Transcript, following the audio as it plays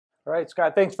All right,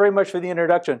 Scott, thanks very much for the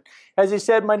introduction. As he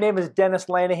said, my name is Dennis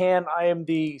Lanahan. I am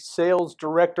the Sales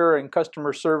Director and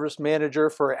Customer Service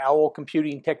Manager for Owl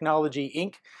Computing Technology,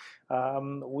 Inc.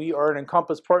 We are an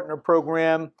Encompass Partner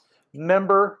Program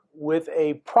member with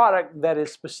a product that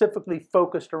is specifically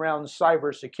focused around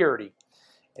cybersecurity.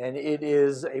 And it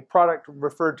is a product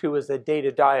referred to as a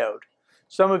data diode.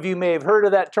 Some of you may have heard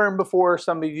of that term before,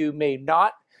 some of you may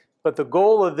not. But the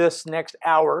goal of this next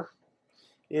hour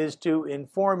is to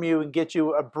inform you and get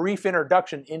you a brief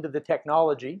introduction into the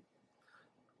technology,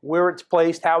 where it's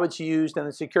placed, how it's used, and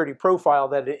the security profile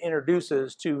that it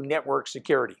introduces to network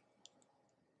security.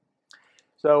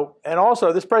 So, and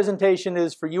also this presentation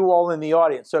is for you all in the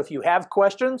audience. So if you have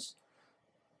questions,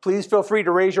 please feel free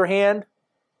to raise your hand,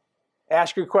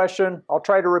 ask your question. I'll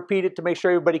try to repeat it to make sure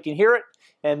everybody can hear it,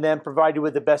 and then provide you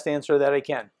with the best answer that I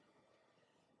can.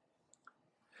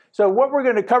 So what we're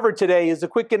going to cover today is a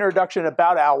quick introduction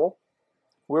about Owl,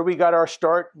 where we got our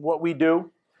start, what we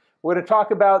do. We're going to talk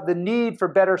about the need for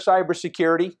better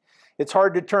cybersecurity. It's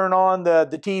hard to turn on the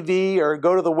TV or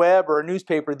go to the web or a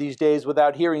newspaper these days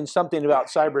without hearing something about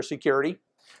cybersecurity.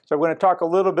 So we're going to talk a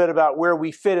little bit about where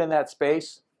we fit in that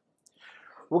space.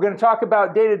 We're going to talk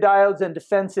about data diodes and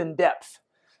defense in depth.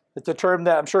 It's a term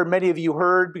that I'm sure many of you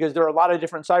heard because there are a lot of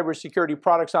different cybersecurity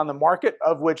products on the market,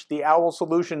 of which the Owl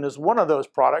solution is one of those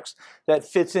products that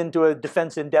fits into a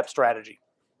defense in-depth strategy.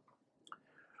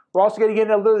 We're also going to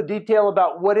get into a little detail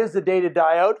about what is the data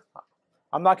diode.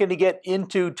 I'm not going to get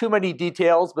into too many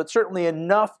details, but certainly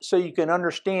enough so you can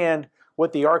understand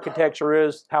what the architecture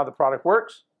is, how the product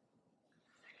works.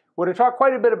 We're going to talk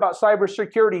quite a bit about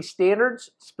cybersecurity standards,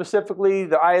 specifically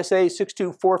the ISA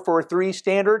 62443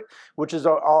 standard, which is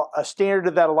a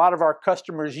standard that a lot of our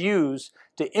customers use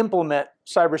to implement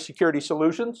cybersecurity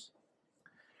solutions.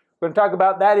 We're going to talk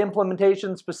about that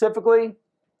implementation specifically.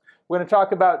 We're going to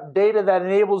talk about data that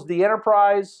enables the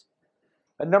enterprise,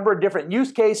 a number of different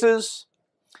use cases,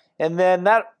 and then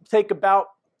that'll take about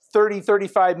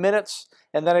 30-35 minutes.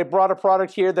 And then I brought a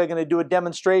product here. They're going to do a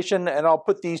demonstration, and I'll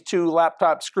put these two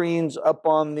laptop screens up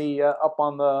on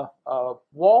the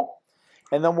wall,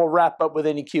 and then we'll wrap up with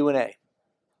any Q&A.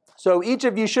 So each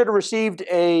of you should have received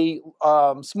a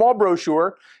small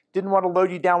brochure. Didn't want to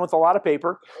load you down with a lot of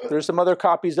paper. There's some other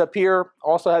copies up here.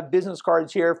 Also have business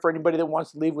cards here for anybody that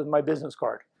wants to leave with my business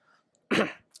card.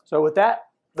 So with that,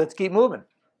 let's keep moving.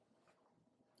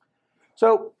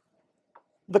 So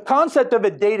the concept of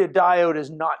a data diode is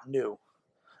not new.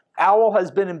 Owl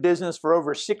has been in business for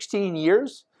over 16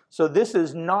 years, so this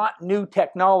is not new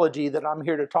technology that I'm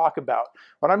here to talk about.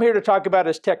 What I'm here to talk about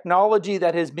is technology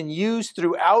that has been used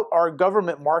throughout our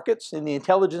government markets, in the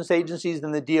intelligence agencies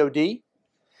and the DoD,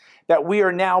 that we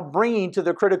are now bringing to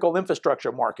the critical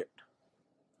infrastructure market.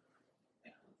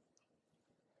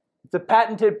 It's a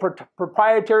patented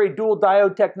proprietary dual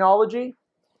diode technology.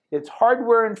 It's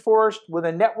hardware enforced with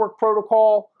a network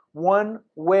protocol,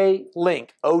 one-way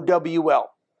link,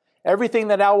 OWL. Everything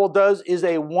that Owl does is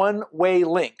a one-way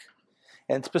link.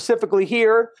 And specifically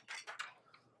here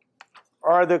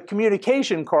are the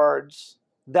communication cards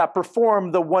that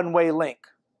perform the one-way link.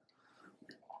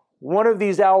 One of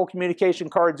these Owl communication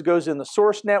cards goes in the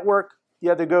source network,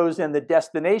 the other goes in the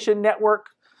destination network.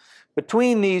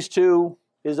 Between these two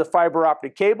is a fiber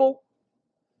optic cable,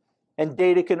 and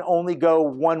data can only go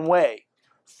one way,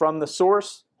 from the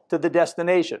source to the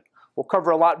destination. We'll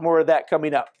cover a lot more of that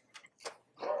coming up.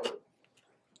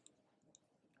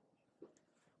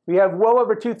 We have well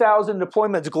over 2,000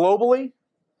 deployments globally.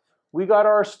 We got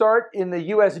our start in the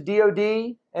US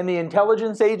DoD and the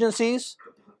intelligence agencies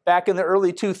back in the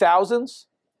early 2000s.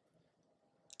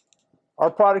 Our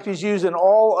product is used in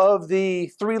all of the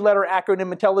three-letter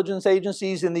acronym intelligence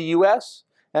agencies in the US,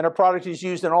 and our product is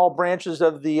used in all branches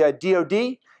of the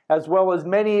DoD, as well as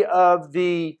many of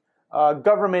the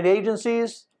government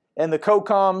agencies and the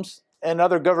COCOMs and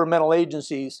other governmental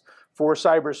agencies for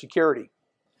cybersecurity.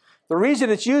 The reason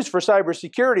it's used for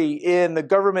cybersecurity in the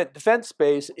government defense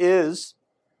space is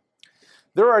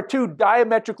there are two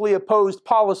diametrically opposed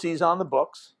policies on the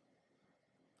books.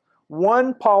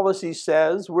 One policy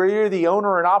says where you're the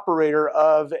owner and operator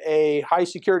of a high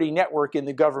security network in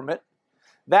the government,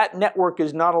 that network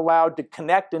is not allowed to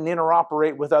connect and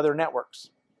interoperate with other networks.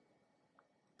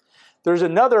 There's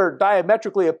another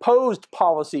diametrically opposed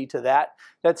policy to that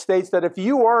that states that if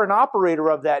you are an operator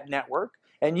of that network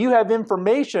and you have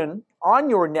information on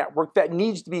your network that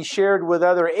needs to be shared with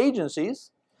other agencies,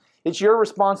 it's your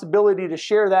responsibility to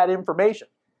share that information.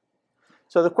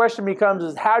 So the question becomes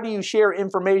is how do you share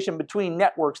information between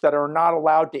networks that are not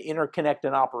allowed to interconnect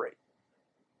and operate?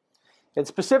 And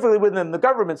specifically within the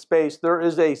government space, there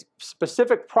is a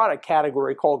specific product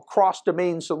category called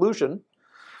cross-domain solution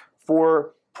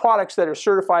for products that are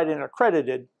certified and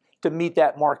accredited to meet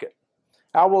that market.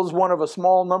 OWL is one of a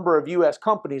small number of US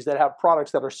companies that have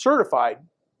products that are certified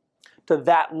to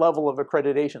that level of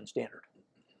accreditation standard.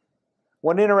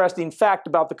 One interesting fact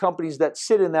about the companies that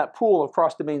sit in that pool of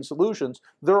cross-domain solutions,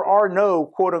 there are no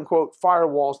quote-unquote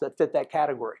firewalls that fit that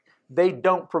category. They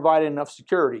don't provide enough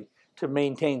security to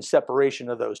maintain separation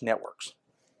of those networks.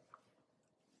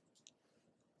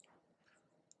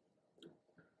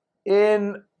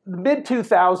 In the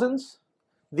mid-2000s,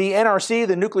 the NRC,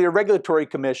 the Nuclear Regulatory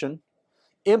Commission,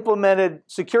 implemented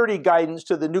security guidance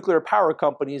to the nuclear power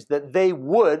companies that they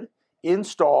would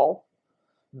install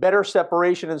better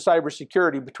separation and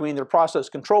cybersecurity between their process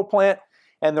control plant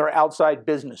and their outside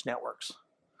business networks.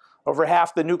 Over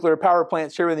half the nuclear power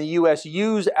plants here in the US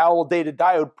use OWL Data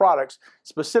Diode products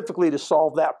specifically to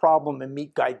solve that problem and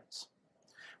meet guidance.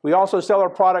 We also sell our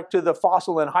product to the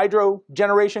fossil and hydro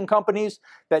generation companies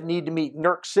that need to meet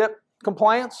NERC-CIP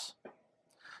compliance.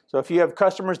 So if you have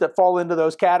customers that fall into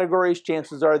those categories,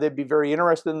 chances are they'd be very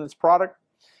interested in this product.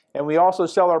 And we also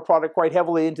sell our product quite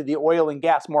heavily into the oil and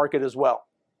gas market as well.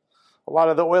 A lot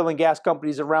of the oil and gas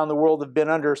companies around the world have been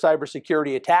under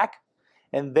cybersecurity attack,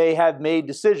 and they have made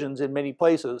decisions in many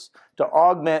places to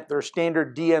augment their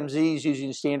standard DMZs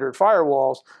using standard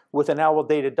firewalls with an OWL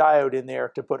Data Diode in there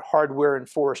to put hardware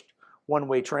enforced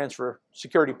one-way transfer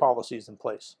security policies in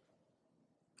place.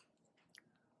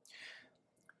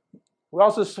 We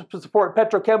also support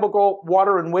petrochemical,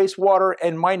 water and wastewater,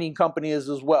 and mining companies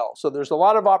as well. So there's a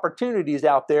lot of opportunities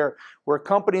out there where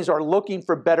companies are looking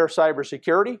for better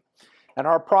cybersecurity. And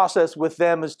our process with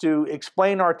them is to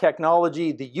explain our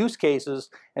technology, the use cases,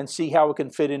 and see how it can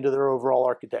fit into their overall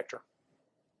architecture.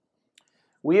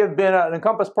 We have been an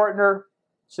Encompass partner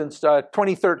since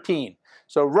 2013,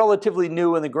 so relatively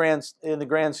new in the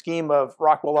grand scheme of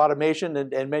Rockwell Automation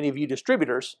and many of you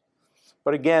distributors.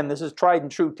 But again, this is tried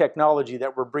and true technology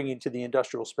that we're bringing to the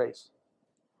industrial space.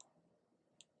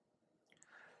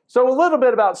 So a little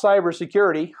bit about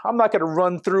cybersecurity. I'm not going to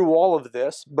run through all of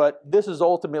this, but this is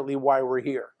ultimately why we're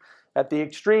here. At the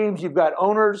extremes, you've got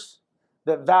owners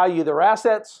that value their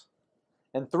assets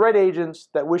and threat agents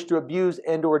that wish to abuse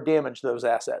and or damage those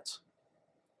assets.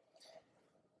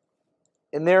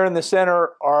 And there in the center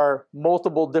are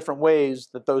multiple different ways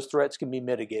that those threats can be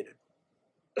mitigated.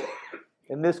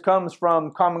 And this comes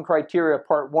from Common Criteria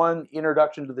Part 1,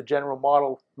 Introduction to the General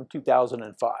Model from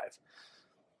 2005.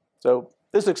 So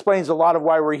this explains a lot of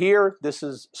why we're here. This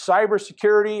is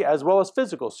cybersecurity as well as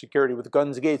physical security with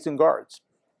guns, gates, and guards.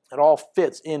 It all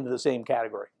fits into the same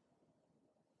category.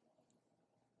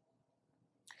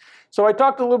 So I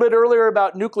talked a little bit earlier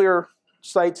about nuclear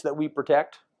sites that we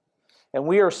protect. And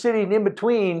we are sitting in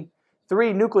between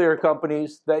 3 nuclear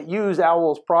companies that use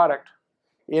OWL's product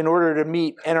in order to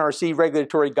meet NRC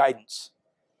regulatory guidance.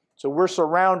 So we're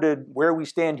surrounded, where we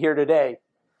stand here today,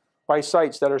 by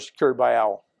sites that are secured by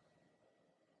OWL.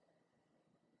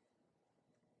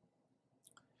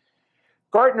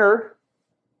 Gartner,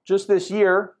 just this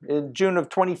year, in June of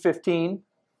 2015,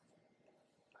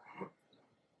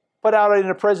 put out in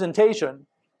a presentation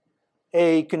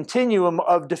a continuum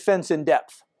of defense in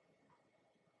depth.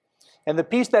 And the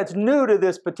piece that's new to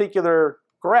this particular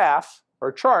graph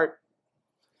or chart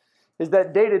is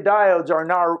that data diodes are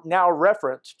now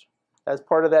referenced as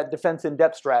part of that defense in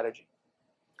depth strategy.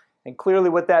 And clearly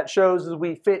what that shows is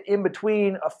we fit in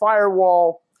between a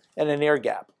firewall and an air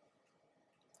gap.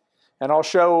 And I'll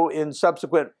show in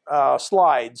subsequent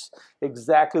slides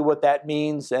exactly what that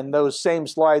means, and those same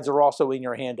slides are also in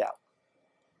your handout.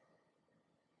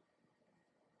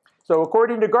 So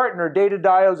according to Gartner, data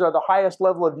diodes are the highest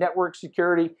level of network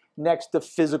security next to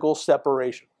physical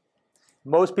separation.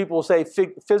 Most people say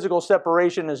physical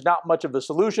separation is not much of a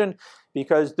solution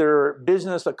because their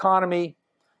business economy,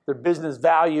 their business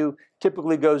value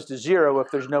typically goes to 0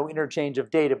 if there's no interchange of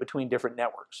data between different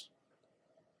networks.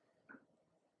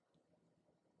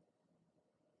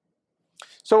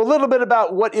 So a little bit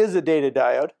about what is a data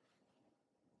diode.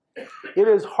 It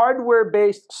is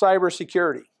hardware-based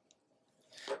cybersecurity.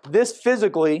 This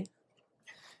physically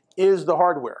is the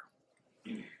hardware.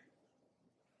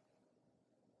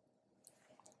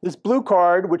 This blue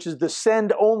card, which is the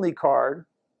send-only card,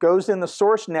 goes in the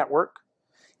source network.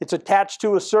 It's attached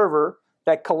to a server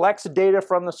that collects data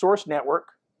from the source network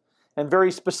and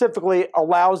very specifically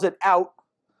allows it out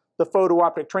the photo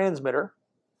optic transmitter.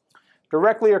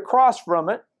 Directly across from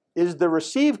it is the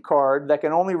receive card that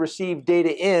can only receive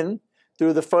data in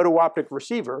through the photo optic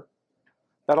receiver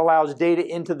that allows data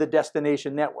into the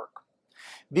destination network.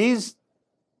 These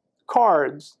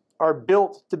cards are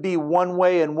built to be one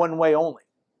way and one way only.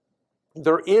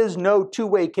 There is no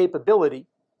two-way capability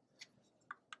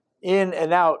in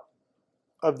and out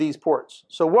of these ports.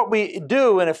 So what we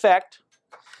do, in effect,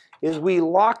 is we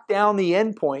lock down the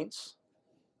endpoints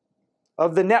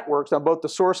of the networks on both the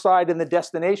source side and the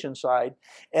destination side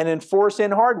and enforce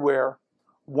in hardware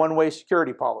one-way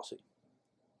security policy.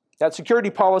 That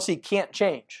security policy can't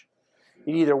change.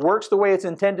 It either works the way it's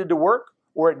intended to work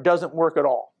or it doesn't work at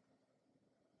all.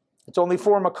 Its only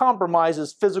form of compromise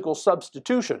is physical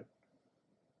substitution.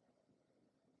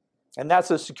 And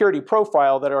that's a security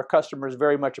profile that our customers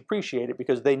very much appreciate it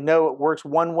because they know it works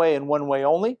one way and one way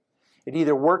only. It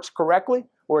either works correctly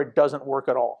or it doesn't work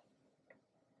at all.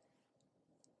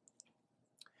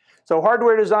 So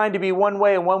hardware designed to be one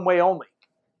way and one way only.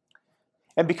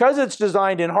 And because it's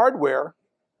designed in hardware,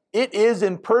 it is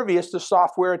impervious to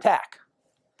software attack.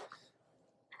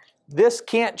 This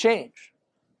can't change.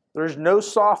 There's no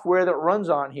software that runs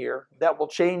on here that will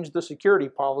change the security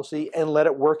policy and let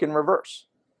it work in reverse.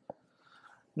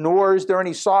 Nor is there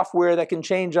any software that can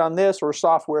change on this or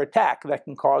software attack that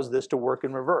can cause this to work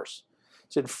in reverse.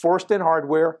 It's enforced in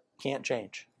hardware, can't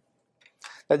change.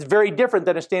 That's very different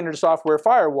than a standard software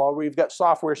firewall where you've got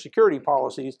software security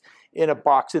policies in a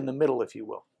box in the middle, if you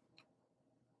will.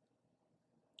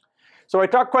 So I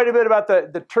talked quite a bit about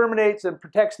the terminates and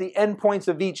protects the endpoints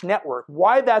of each network.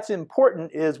 Why that's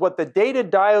important is what the data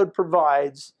diode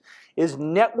provides is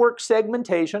network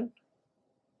segmentation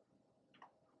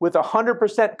with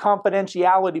 100%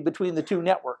 confidentiality between the two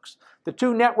networks. The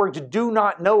two networks do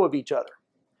not know of each other.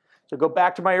 So go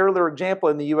back to my earlier example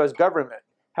in the US government.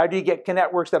 How do you get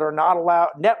networks that are not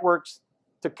allowed, networks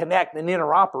to connect and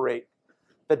interoperate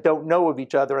that don't know of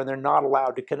each other and they're not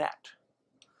allowed to connect?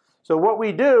 So what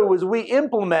we do is we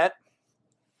implement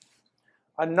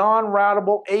a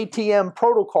non-routable ATM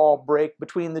protocol break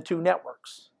between the two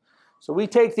networks. So we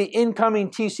take the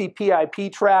incoming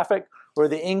TCP/IP traffic or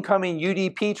the incoming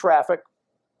UDP traffic,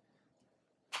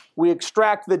 we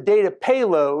extract the data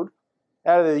payload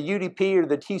out of the UDP or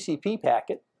the TCP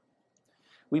packet,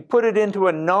 we put it into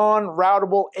a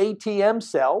non-routable ATM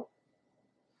cell,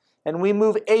 and we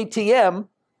move ATM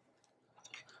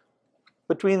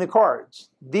between the cards.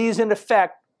 These, in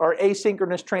effect, are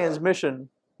asynchronous transmission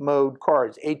mode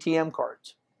cards, ATM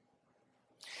cards.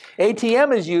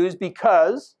 ATM is used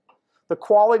because the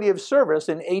quality of service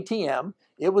in ATM,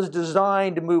 it was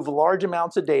designed to move large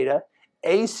amounts of data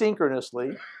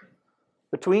asynchronously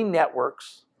between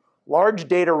networks, large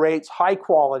data rates, high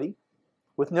quality,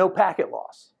 with no packet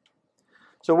loss.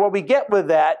 So what we get with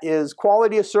that is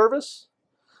quality of service.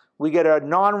 We get a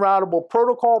non-routable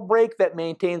protocol break that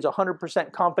maintains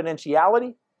 100%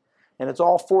 confidentiality, and it's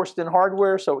all forced in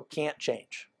hardware, so it can't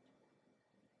change.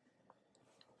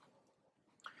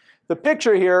 The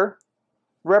picture here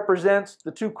represents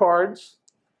the two cards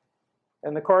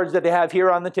and the cards that they have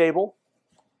here on the table.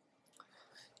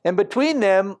 And between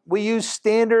them, we use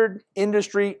standard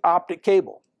industry optic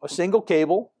cable, a single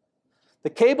cable. The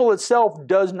cable itself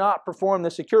does not perform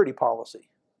the security policy.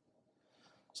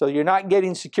 So you're not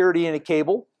getting security in a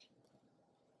cable.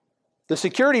 The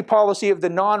security policy of the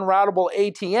non-routable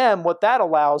ATM, what that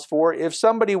allows for, if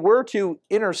somebody were to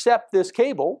intercept this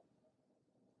cable,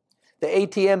 the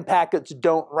ATM packets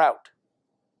don't route.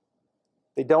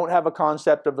 They don't have a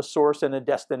concept of a source and a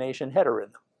destination header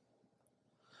in them.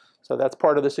 So that's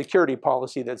part of the security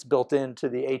policy that's built into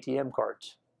the ATM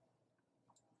cards.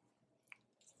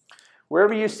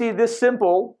 Wherever you see this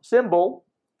symbol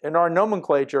in our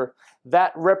nomenclature,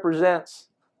 that represents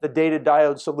the data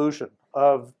diode solution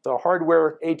of the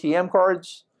hardware ATM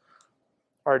cards,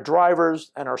 our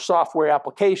drivers, and our software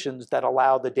applications that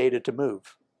allow the data to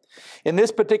move. In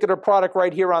this particular product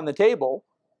right here on the table,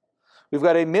 we've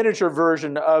got a miniature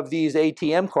version of these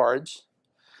ATM cards,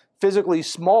 physically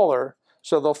smaller,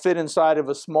 so they'll fit inside of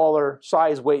a smaller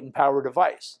size, weight, and power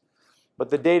device. But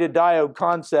the data diode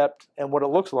concept and what it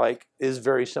looks like is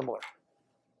very similar.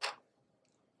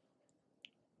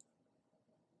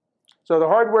 So the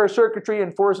hardware circuitry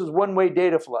enforces one-way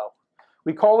data flow.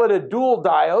 We call it a dual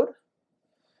diode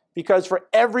because for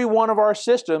every one of our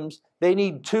systems, they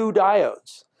need two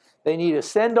diodes. They need a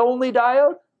send-only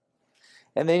diode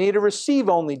and they need a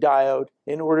receive-only diode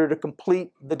in order to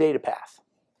complete the data path.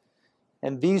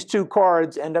 And these two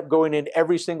cards end up going in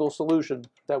every single solution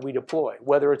that we deploy,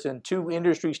 whether it's in two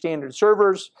industry standard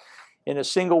servers, in a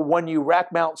single 1U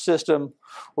rack mount system,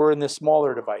 or in this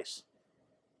smaller device.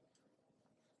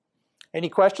 Any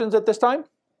questions at this time?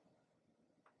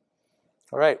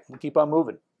 All right, we'll keep on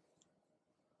moving.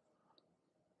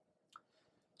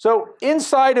 So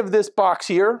inside of this box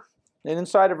here, and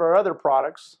inside of our other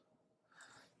products,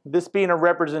 this being a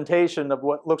representation of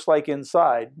what looks like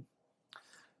inside.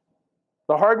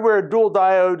 The hardware dual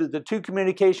diode is the two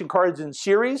communication cards in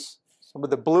series,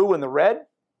 with the blue and the red.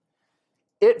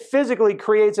 It physically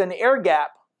creates an air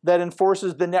gap that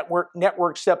enforces the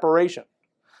network separation.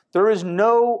 There is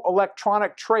no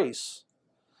electronic trace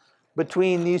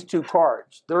between these two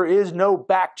cards. There is no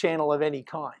back channel of any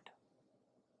kind,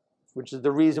 which is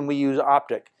the reason we use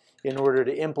optic in order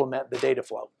to implement the data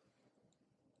flow.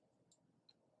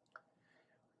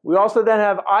 We also then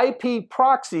have IP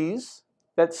proxies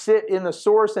that sit in the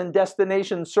source and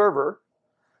destination server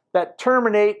that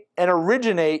terminate and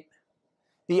originate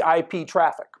the IP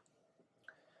traffic.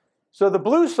 So the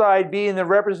blue side being the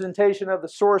representation of the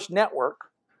source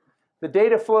network, the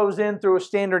data flows in through a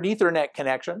standard Ethernet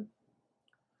connection.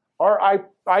 Our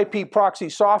IP proxy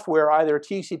software, either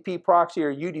TCP proxy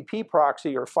or UDP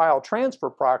proxy or file transfer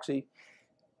proxy,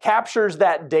 captures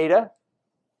that data.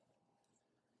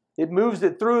 It moves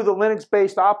it through the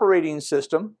Linux-based operating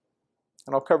system,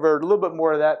 and I'll cover a little bit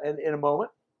more of that in a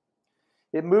moment.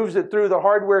 It moves it through the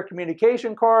hardware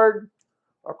communication card,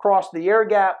 across the air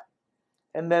gap,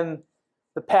 and then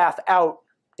the path out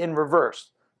in reverse,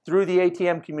 through the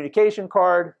ATM communication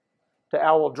card, to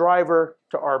OWL driver,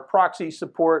 to our proxy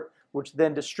support, which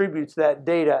then distributes that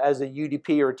data as a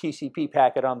UDP or a TCP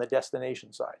packet on the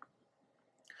destination side.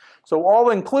 So all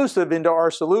inclusive into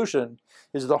our solution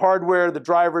is the hardware, the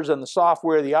drivers, and the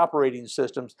software, the operating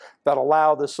systems that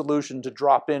allow the solution to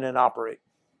drop in and operate.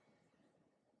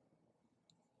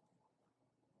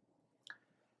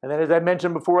 And then, as I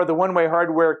mentioned before, the one-way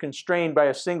hardware constrained by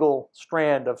a single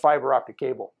strand of fiber optic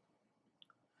cable.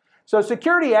 So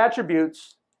security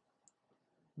attributes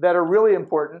that are really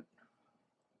important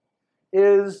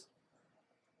is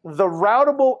the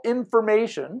routable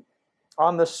information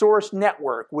on the source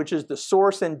network, which is the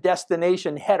source and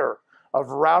destination header of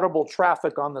routable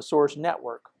traffic on the source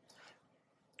network.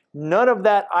 None of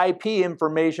that IP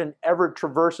information ever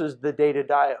traverses the data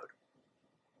diode.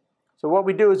 So what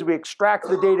we do is we extract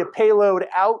the data payload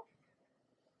out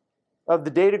of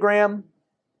the datagram.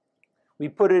 We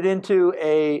put it into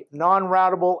a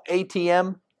non-routable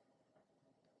ATM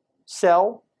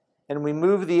cell, and we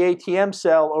move the ATM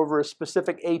cell over a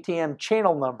specific ATM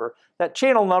channel number. That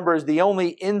channel number is the only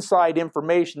inside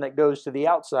information that goes to the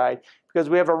outside, because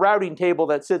we have a routing table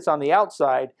that sits on the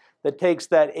outside that takes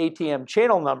that ATM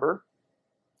channel number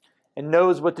and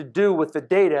knows what to do with the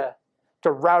data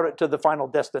to route it to the final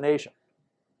destination.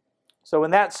 So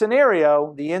in that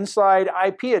scenario, the inside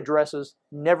IP addresses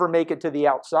never make it to the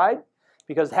outside,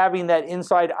 because having that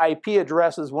inside IP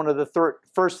address is one of the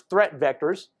first threat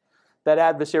vectors that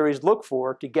adversaries look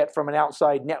for to get from an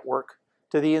outside network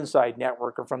to the inside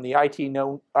network, or from the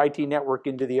IT network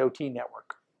into the OT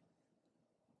network.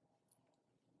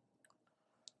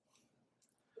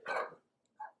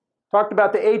 Talked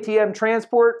about the ATM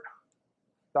transport,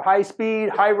 the high speed,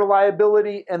 high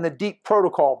reliability, and the deep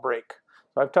protocol break.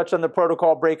 So I've touched on the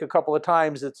protocol break a couple of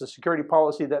times. It's a security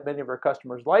policy that many of our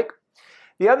customers like.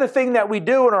 The other thing that we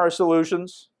do in our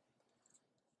solutions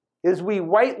is we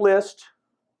whitelist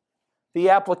the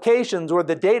applications or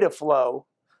the data flow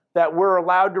that we're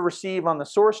allowed to receive on the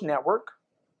source network.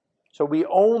 So we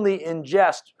only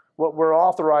ingest what we're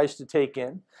authorized to take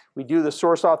in. We do the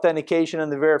source authentication and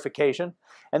the verification.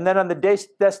 And then on the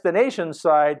destination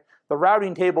side, the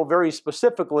routing table very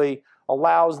specifically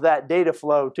allows that data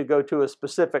flow to go to a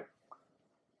specific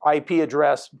IP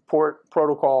address, port,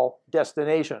 protocol,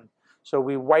 destination. So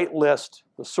we whitelist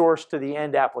the source to the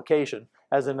end application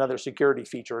as another security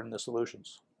feature in the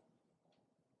solutions.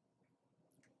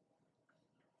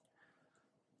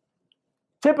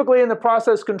 Typically in the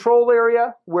process control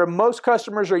area, where most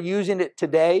customers are using it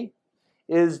today,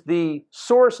 is the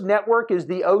source network is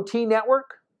the OT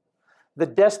network. The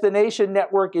destination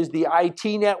network is the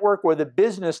IT network or the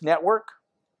business network.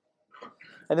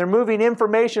 And they're moving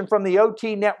information from the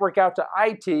OT network out to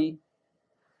IT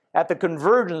at the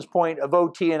convergence point of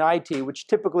OT and IT, which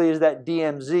typically is that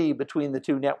DMZ between the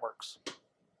two networks.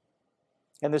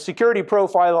 And the security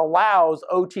profile allows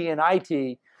OT and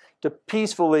IT to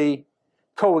peacefully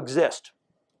coexist.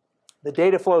 The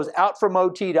data flows out from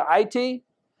OT to IT,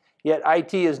 yet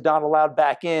IT is not allowed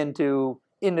back in to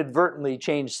inadvertently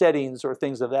change settings or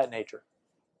things of that nature.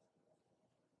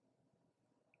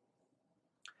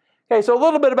 Okay, so a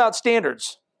little bit about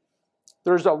standards.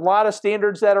 There's a lot of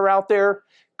standards that are out there.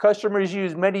 Customers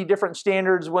use many different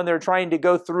standards when they're trying to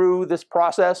go through this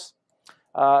process.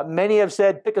 Many have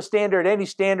said pick a standard, any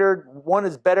standard. One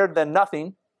is better than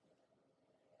nothing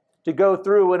to go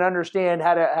through and understand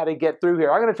how to get through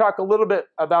here. I'm going to talk a little bit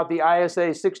about the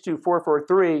ISA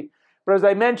 62443, but as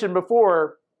I mentioned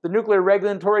before, the Nuclear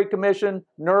Regulatory Commission,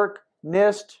 NERC,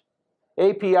 NIST,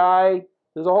 API.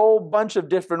 There's a whole bunch of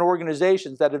different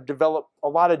organizations that have developed a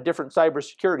lot of different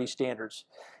cybersecurity standards.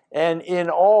 And in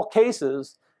all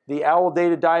cases, the OWL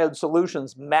Data Diode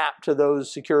solutions map to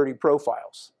those security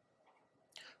profiles.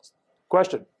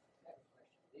 Question?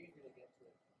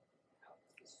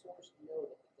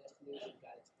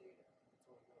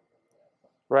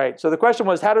 Right, so the question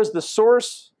was, how does the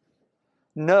source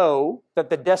know that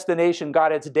the destination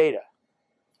got its data?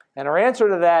 And our answer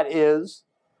to that is,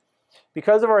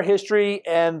 because of our history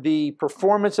and the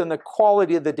performance and the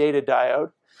quality of the data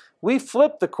diode, we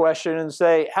flip the question and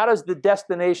say, how does the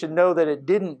destination know that it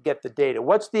didn't get the data?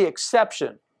 What's the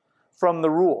exception from the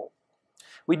rule?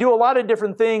 We do a lot of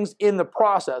different things in the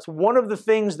process. One of the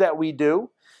things that we do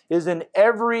is in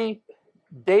every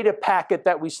data packet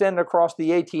that we send across the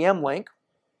ATM link,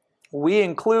 we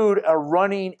include a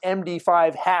running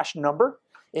MD5 hash number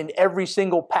in every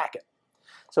single packet.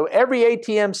 So every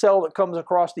ATM cell that comes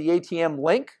across the ATM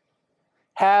link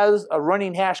has a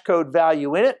running hash code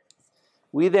value in it.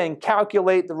 We then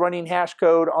calculate the running hash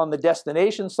code on the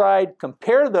destination side,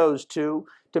 compare those two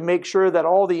to make sure that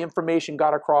all the information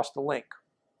got across the link.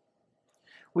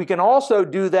 We can also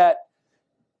do that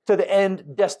to the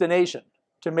end destination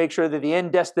to make sure that the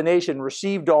end destination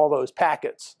received all those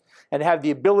packets and have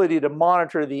the ability to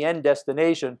monitor the end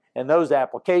destination and those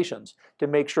applications to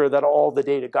make sure that all the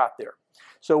data got there.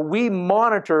 So we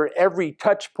monitor every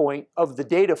touch point of the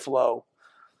data flow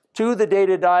to the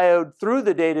data diode, through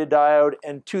the data diode,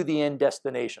 and to the end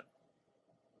destination.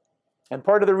 And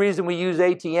part of the reason we use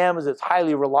ATM is it's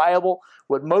highly reliable.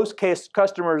 What most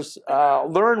customers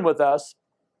learn with us,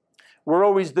 we're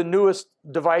always the newest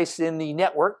device in the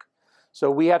network,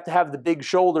 so we have to have the big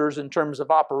shoulders in terms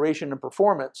of operation and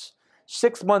performance.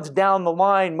 6 months down the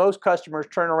line, most customers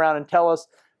turn around and tell us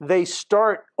they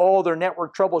start all their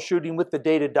network troubleshooting with the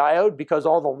data diode because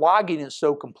all the logging is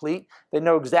so complete. They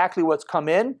know exactly what's come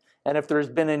in, and if there's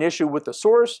been an issue with the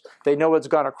source, they know it's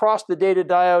gone across the data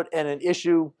diode and an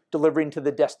issue delivering to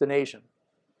the destination.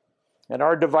 And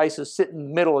our devices sit in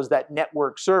the middle as that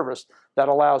network service that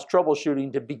allows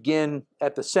troubleshooting to begin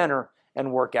at the center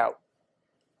and work out.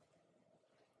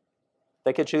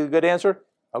 That get you a good answer?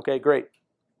 Okay, great.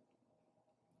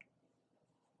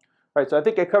 All right, so I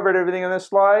think I covered everything on this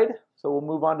slide, so we'll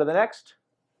move on to the next.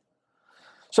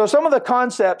 So some of the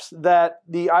concepts that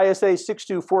the ISA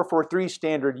 62443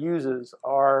 standard uses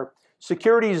are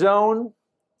security zone,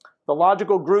 the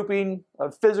logical grouping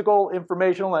of physical,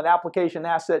 informational, and application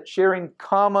assets sharing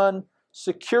common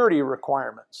security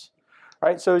requirements. All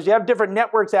right, so as you have different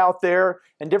networks out there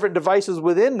and different devices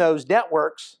within those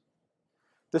networks,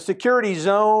 the security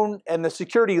zone and the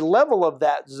security level of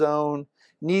that zone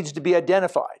needs to be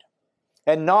identified.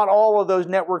 And not all of those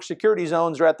network security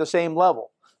zones are at the same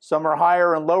level. Some are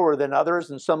higher and lower than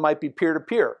others, and some might be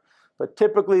peer-to-peer. But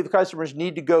typically, the customers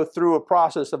need to go through a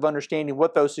process of understanding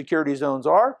what those security zones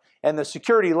are and the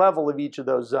security level of each of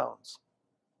those zones.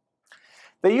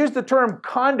 They use the term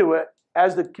conduit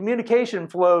as the communication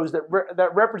flows that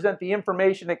represent the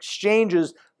information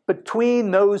exchanges between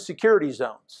those security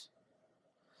zones.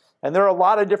 And there are a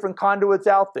lot of different conduits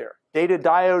out there. Data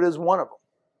diode is one of them.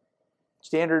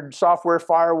 Standard software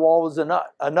firewall is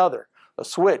another. A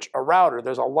switch, a router.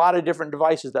 There's a lot of different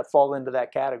devices that fall into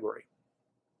that category.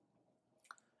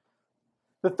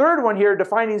 The third one here,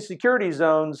 defining security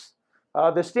zones,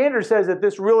 the standard says that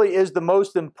this really is the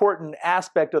most important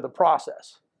aspect of the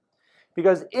process.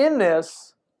 Because in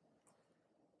this,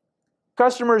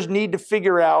 customers need to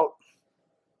figure out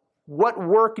what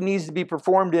work needs to be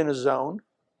performed in a zone,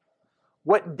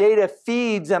 what data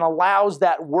feeds and allows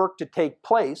that work to take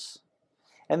place,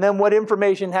 and then what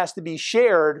information has to be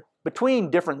shared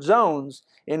between different zones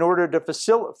in order to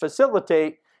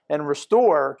facilitate and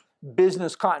restore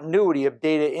business continuity of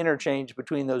data interchange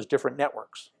between those different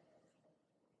networks.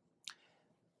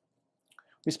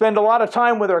 We spend a lot of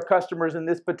time with our customers in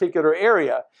this particular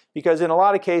area because in a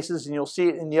lot of cases, and you'll see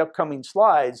it in the upcoming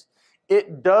slides,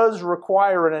 it does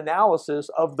require an analysis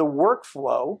of the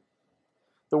workflow,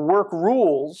 the work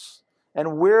rules,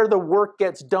 and where the work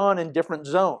gets done in different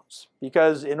zones.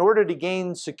 Because in order to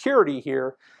gain security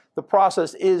here, the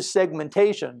process is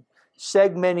segmentation,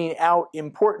 segmenting out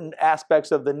important aspects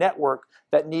of the network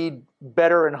that need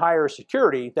better and higher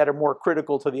security, that are more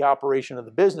critical to the operation of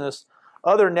the business.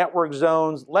 Other network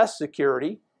zones, less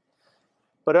security,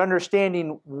 but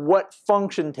understanding what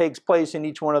function takes place in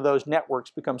each one of those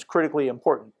networks becomes critically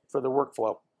important for the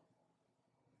workflow.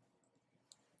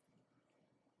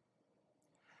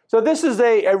 So this is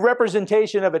a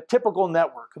representation of a typical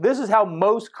network. This is how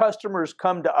most customers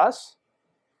come to us,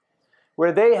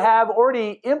 where they have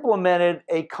already implemented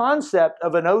a concept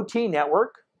of an OT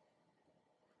network,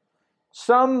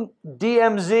 some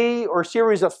DMZ or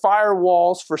series of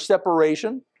firewalls for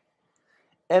separation,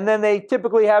 and then they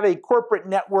typically have a corporate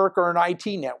network or an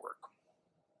IT network.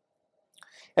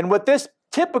 And what this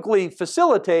typically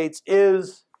facilitates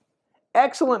is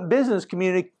excellent business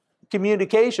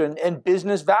communication and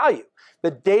business value. The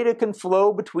data can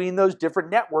flow between those different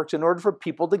networks in order for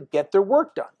people to get their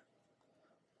work done.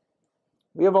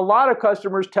 We have a lot of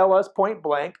customers tell us point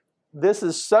blank, this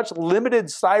is such limited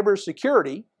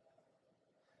cybersecurity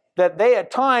that they at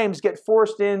times get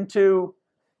forced into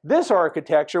this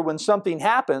architecture when something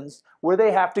happens where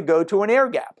they have to go to an air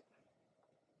gap.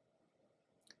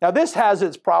 Now this has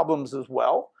its problems as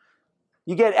well.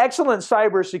 You get excellent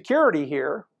cybersecurity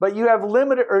here, but you have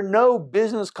limited or no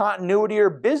business continuity or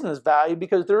business value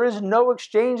because there is no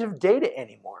exchange of data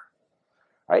anymore.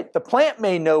 Right? The plant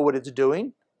may know what it's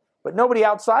doing, but nobody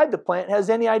outside the plant has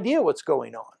any idea what's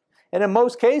going on. And in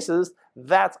most cases,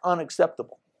 that's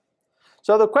unacceptable.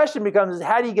 So the question becomes,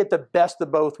 how do you get the best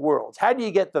of both worlds? How do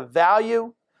you get the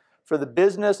value for the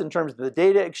business in terms of the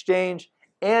data exchange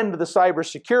and the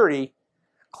cybersecurity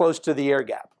close to the air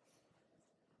gap?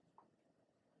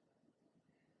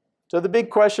 So the big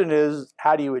question is,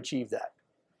 how do you achieve that?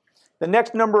 The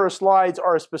next number of slides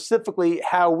are specifically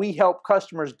how we help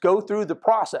customers go through the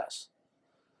process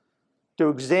to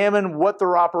examine what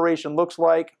their operation looks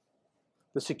like,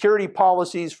 the security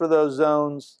policies for those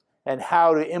zones, and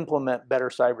how to implement better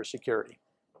cybersecurity.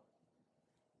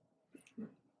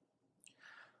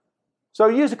 So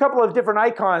use a couple of different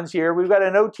icons here. We've got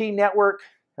an OT network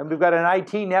and we've got an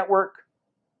IT network.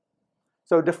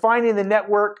 So defining the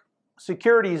network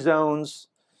security zones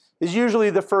is usually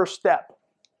the first step.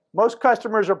 Most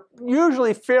customers are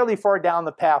usually fairly far down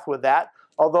the path with that,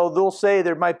 although they'll say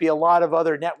there might be a lot of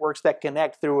other networks that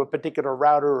connect through a particular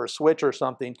router or switch or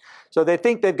something. So they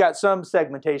think they've got some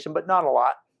segmentation, but not a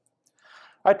lot.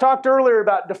 I talked earlier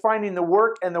about defining the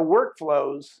work and the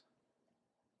workflows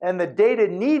and the data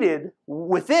needed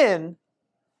within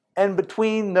and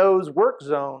between those work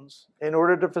zones in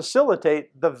order to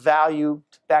facilitate the value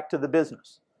back to the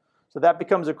business. So that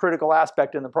becomes a critical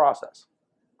aspect in the process.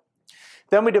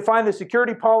 Then we define the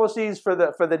security policies for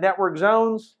the network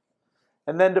zones,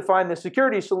 and then define the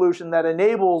security solution that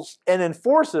enables and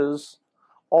enforces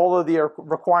all of the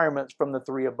requirements from the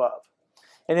three above.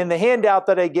 And in the handout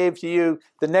that I gave to you,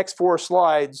 the next 4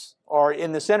 slides are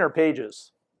in the center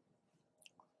pages.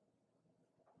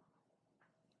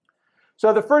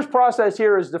 So the first process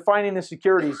here is defining the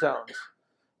security zones.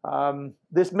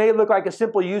 This may look like a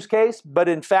simple use case, but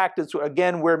in fact it's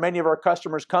again where many of our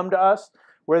customers come to us,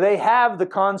 where they have the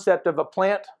concept of a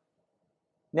plant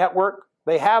network,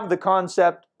 they have the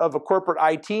concept of a corporate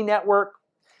IT network,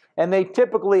 and they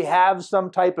typically have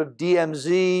some type of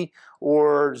DMZ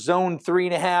or zone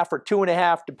 3.5 or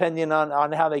 2.5, depending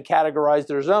on how they categorize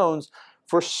their zones,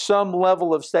 for some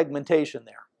level of segmentation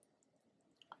there.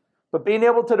 But being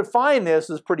able to define this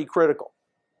is pretty critical.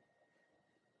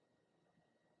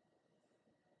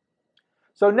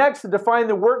 So next, to define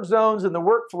the work zones and the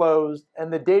workflows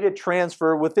and the data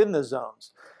transfer within the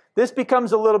zones. This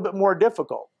becomes a little bit more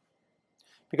difficult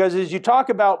because as you talk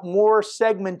about more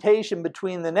segmentation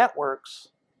between the networks,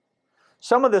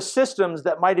 some of the systems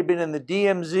that might have been in the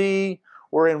DMZ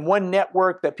or in one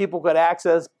network that people could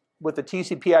access with the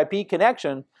TCP/IP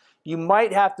connection, you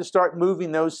might have to start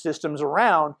moving those systems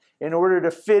around in order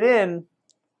to fit in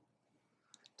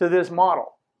to this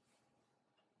model.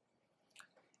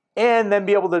 And then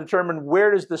be able to determine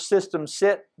where does the system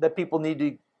sit that people need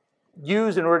to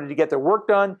use in order to get their work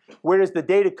done, where does the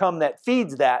data come that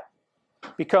feeds that,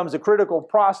 becomes a critical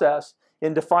process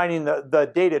in defining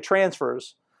the data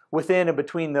transfers within and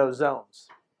between those zones.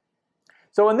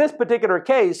 So in this particular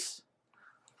case,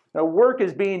 work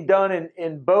is being done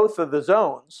in both of the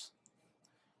zones.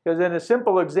 Because in a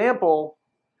simple example,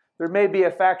 there may be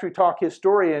a factory talk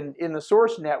historian in the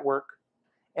source network,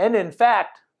 and in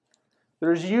fact,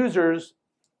 there's users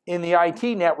in the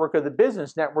IT network or the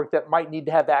business network that might need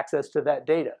to have access to that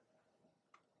data.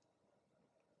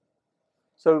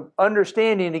 So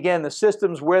understanding, again, the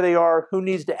systems, where they are, who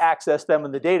needs to access them,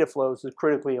 and the data flows is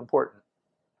critically important.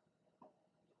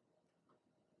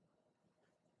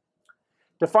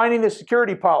 Defining the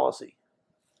security policy.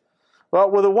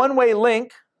 Well, with a one-way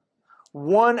link,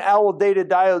 one owl data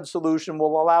diode solution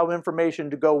will allow information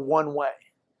to go one way.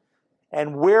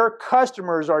 And where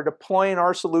customers are deploying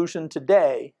our solution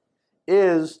today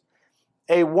is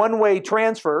a one-way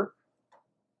transfer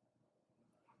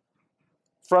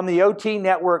from the OT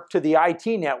network to the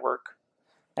IT network.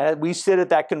 And we sit at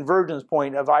that convergence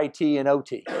point of IT and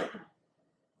OT.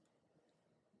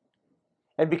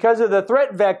 And because of the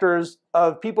threat vectors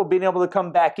of people being able to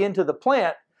come back into the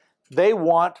plant, they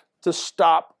want to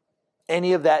stop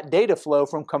any of that data flow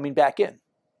from coming back in.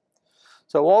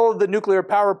 So all of the nuclear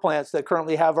power plants that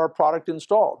currently have our product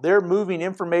installed, they're moving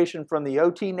information from the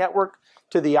OT network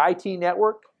to the IT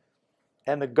network,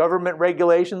 and the government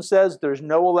regulation says there's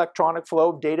no electronic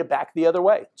flow of data back the other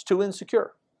way. It's too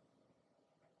insecure.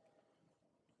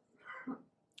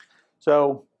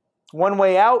 So one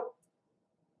way out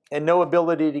and no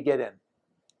ability to get in.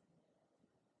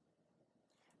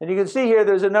 And you can see here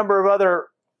there's a number of other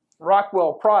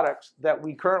Rockwell products that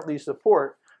we currently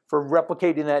support for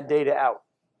replicating that data out.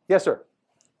 Yes, sir?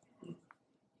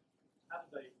 How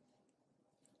do they,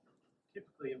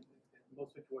 typically in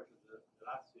most situations that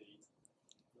I see,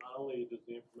 not only does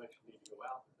the information need to go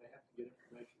out, but they have to get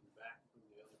information back from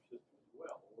the other system as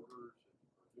well. Orders,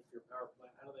 and nuclear power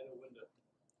plant, how do they know when to,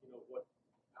 what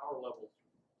power levels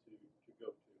to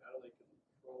go to? How do they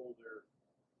control their,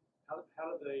 how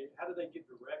do they get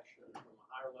direction from a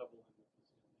higher level in the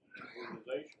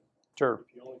organization? Sure.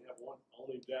 If you only have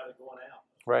only data going out.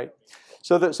 Right.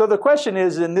 So the question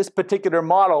is, in this particular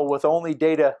model with only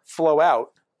data flow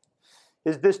out,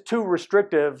 is this too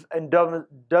restrictive and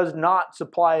does not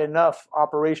supply enough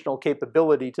operational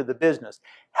capability to the business?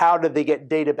 How do they get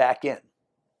data back in?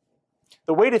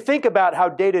 The way to think about how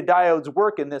data diodes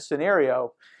work in this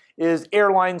scenario is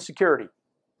airline security.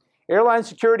 Airline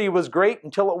security was great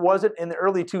until it wasn't in the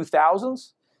early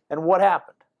 2000s. And what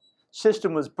happened?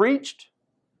 System was breached,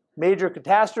 major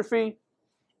catastrophe,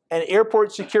 and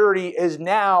airport security is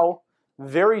now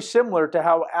very similar to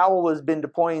how OWL has been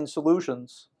deploying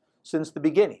solutions since the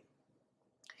beginning.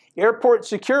 Airport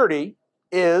security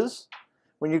is,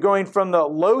 when you're going from the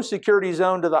low security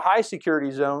zone to the high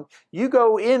security zone, you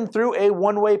go in through a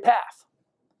one-way path.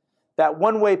 That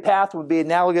one-way path would be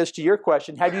analogous to your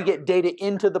question, how do you get data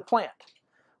into the plant?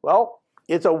 Well,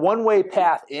 it's a one-way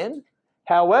path in.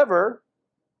 However,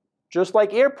 just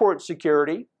like airport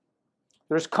security,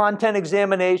 there's content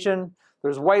examination,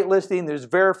 there's whitelisting, there's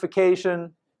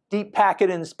verification, deep packet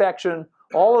inspection,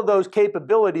 all of those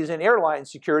capabilities in airline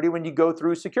security when you go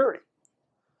through security.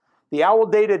 The OWL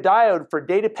data diode for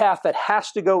data path that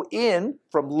has to go in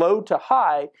from low to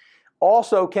high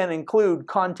also can include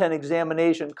content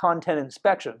examination, content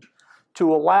inspection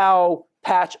to allow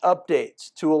patch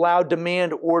updates, to allow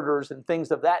demand orders and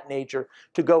things of that nature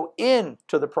to go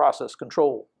into the process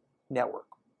control network.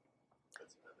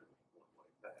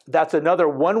 That's another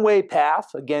one-way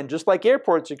path, again, just like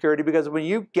airport security, because when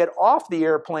you get off the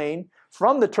airplane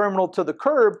from the terminal to the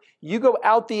curb, you go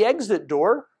out the exit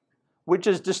door, which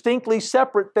is distinctly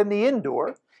separate than the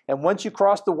indoor. And once you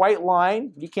cross the white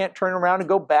line, you can't turn around and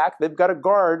go back. They've got a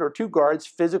guard or two guards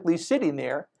physically sitting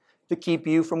there to keep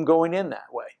you from going in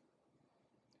that way.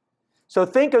 So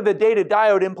think of the data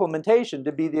diode implementation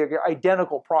to be the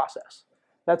identical process.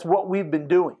 That's what we've been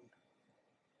doing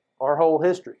our whole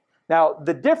history. Now,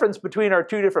 the difference between our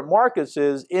two different markets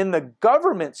is in the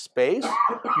government space,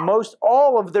 most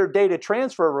all of their data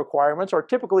transfer requirements are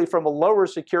typically from a lower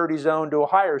security zone to a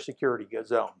higher security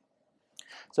zone.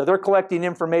 So they're collecting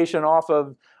information off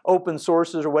of open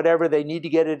sources or whatever. They need to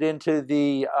get it into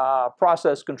the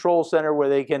process control center where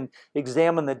they can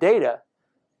examine the data.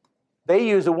 They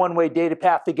use a one-way data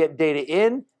path to get data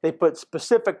in. They put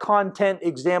specific content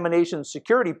examination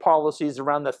security policies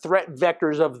around the threat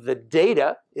vectors of the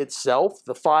data itself,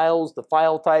 the files, the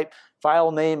file type,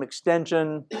 file name,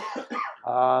 extension,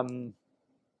 antivirus.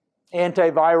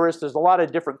 There's a lot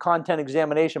of different content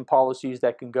examination policies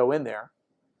that can go in there.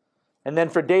 And then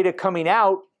for data coming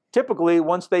out, typically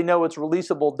once they know it's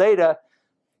releasable data,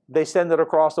 they send it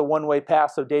across a one-way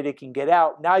path so data can get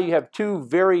out. Now you have two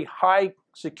very high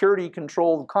security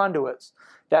controlled conduits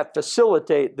that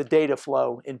facilitate the data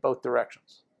flow in both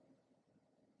directions.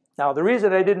 Now, the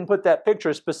reason I didn't put that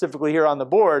picture specifically here on the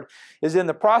board is in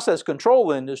the process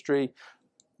control industry,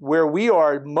 where we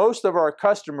are, most of our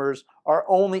customers are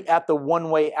only at the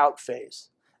one-way out phase.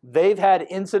 They've had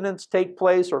incidents take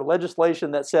place or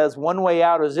legislation that says one way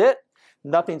out is it,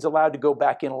 nothing's allowed to go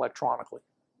back in electronically.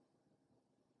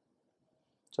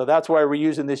 So that's why we're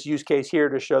using this use case here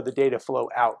to show the data flow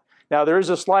out. Now there is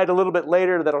a slide a little bit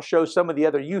later that'll show some of the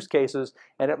other use cases,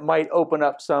 and it might open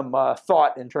up some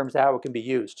thought in terms of how it can be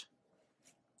used.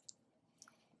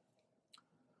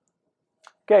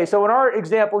 Okay, so in our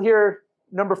example here,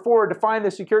 number 4, define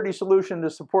the security solution to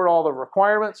support all the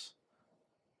requirements.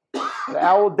 The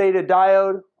OWL data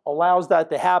diode allows that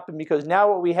to happen because now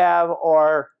what we have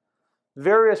are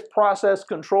various process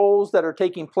controls that are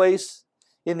taking place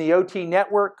in the OT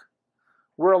network.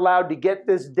 We're allowed to get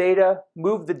this data,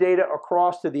 move the data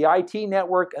across to the IT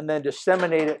network, and then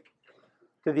disseminate it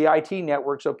to the IT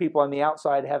network so people on the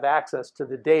outside have access to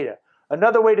the data.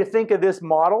 Another way to think of this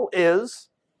model is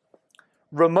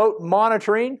remote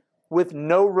monitoring with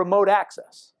no remote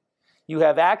access. You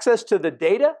have access to the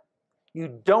data,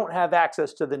 you don't have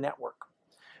access to the network.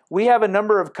 We have a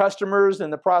number of customers in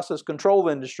the process control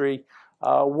industry.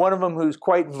 One of them who's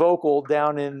quite vocal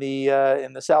down in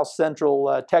the South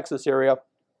Central Texas area.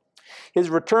 His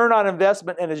return on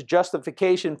investment and his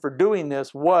justification for doing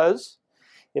this was,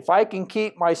 if I can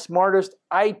keep my smartest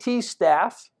IT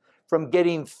staff from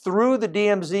getting through the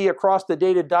DMZ across the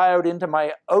data diode into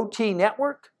my OT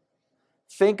network,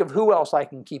 think of who else I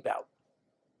can keep out.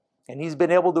 And he's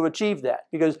been able to achieve that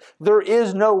because there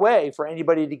is no way for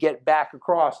anybody to get back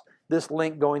across this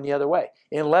link going the other way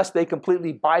unless they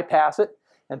completely bypass it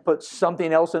and put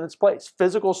something else in its place.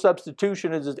 Physical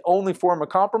substitution is the only form of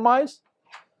compromise.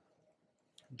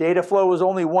 Data flow is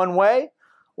only one way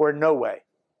or no way.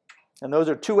 And those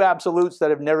are two absolutes that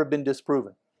have never been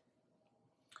disproven.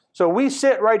 So we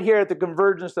sit right here at the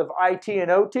convergence of IT and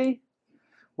OT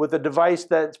with a device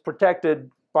that's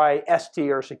protected by ST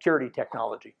or security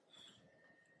technology.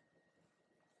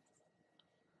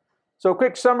 So a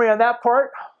quick summary on that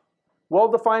part.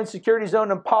 Well-defined security zone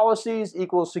and policies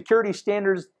equals security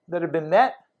standards that have been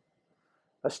met.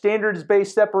 A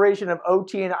standards-based separation of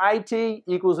OT and IT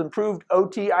equals improved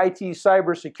OT-IT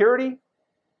cybersecurity.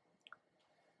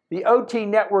 The OT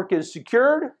network is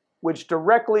secured, which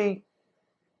directly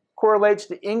correlates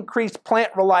to increased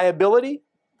plant reliability.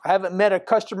 I haven't met a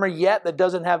customer yet that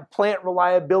doesn't have plant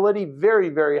reliability very,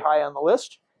 very high on the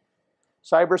list.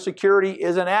 Cybersecurity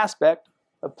is an aspect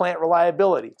of plant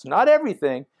reliability. It's not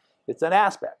everything, it's an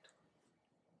aspect.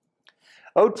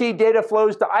 OT data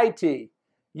flows to IT.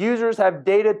 Users have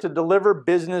data to deliver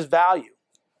business value.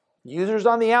 Users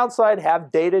on the outside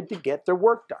have data to get their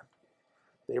work done.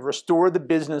 They restore the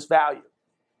business value.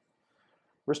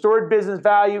 Restored business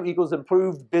value equals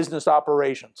improved business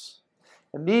operations.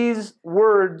 And these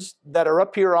words that are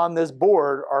up here on this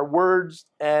board are words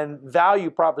and value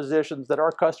propositions that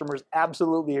our customers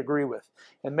absolutely agree with.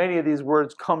 And many of these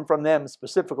words come from them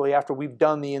specifically after we've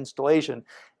done the installation.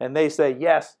 And they say,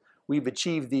 yes, we've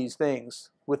achieved these things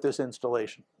with this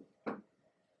installation.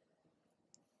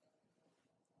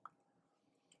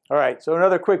 All right, so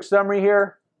another quick summary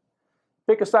here.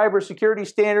 Pick a cybersecurity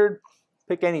standard.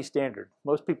 Pick any standard.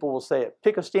 Most people will say it.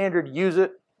 Pick a standard, use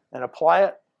it, and apply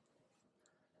it.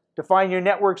 Define your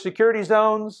network security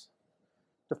zones.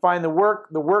 Define the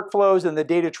workflows and the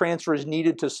data transfers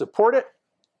needed to support it.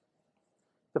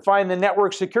 Define the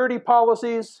network security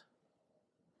policies.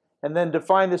 And then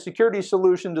define the security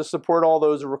solution to support all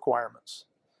those requirements.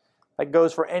 That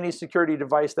goes for any security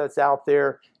device that's out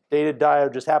there. Data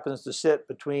diode just happens to sit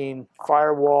between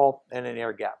firewall and an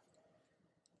air gap.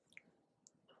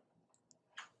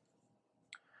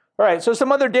 All right, so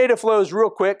some other data flows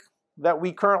real quick that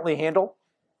we currently handle.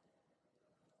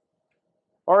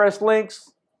 RS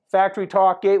links, factory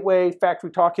talk gateway, factory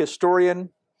talk historian.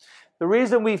 The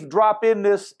reason we've dropped in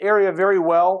this area very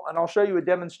well, and I'll show you a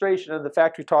demonstration of the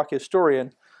factory talk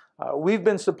historian, we've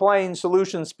been supplying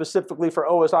solutions specifically for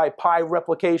OSI Pi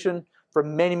replication for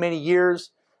many, many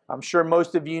years. I'm sure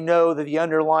most of you know that the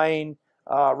underlying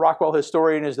Rockwell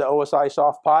historian is the OSI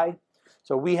Soft Pi.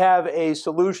 So we have a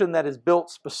solution that is built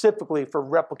specifically for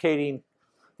replicating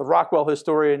the Rockwell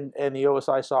historian and the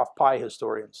OSI Soft Pi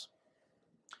historians.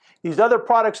 These other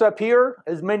products up here,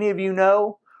 as many of you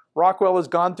know, Rockwell has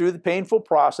gone through the painful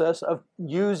process of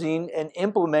using and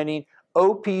implementing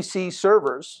OPC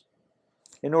servers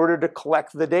in order to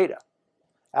collect the data.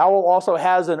 OWL also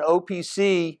has an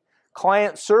OPC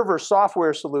client-server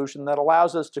software solution that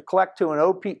allows us to connect to an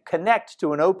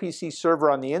OPC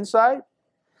server on the inside,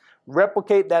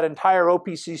 replicate that entire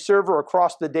OPC server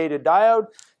across the data diode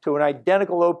to an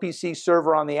identical OPC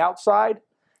server on the outside.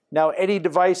 Now any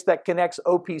device that connects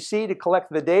OPC to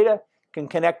collect the data can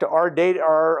connect to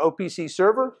our OPC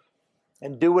server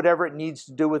and do whatever it needs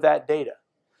to do with that data.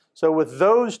 So with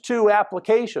those two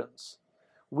applications,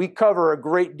 we cover a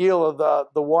great deal of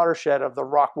the watershed of the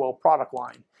Rockwell product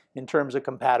line in terms of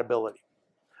compatibility.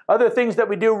 Other things that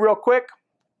we do real quick,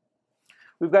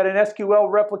 we've got an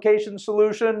SQL replication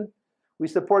solution. We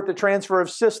support the transfer of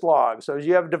syslog. So as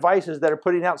you have devices that are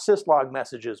putting out syslog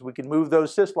messages, we can move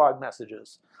those syslog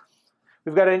messages.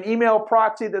 We've got an email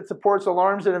proxy that supports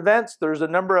alarms and events. There's a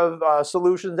number of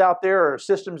solutions out there or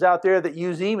systems out there that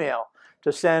use email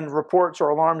to send reports or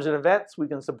alarms and events. We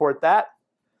can support that.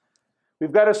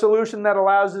 We've got a solution that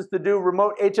allows us to do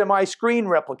remote HMI screen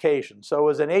replication. So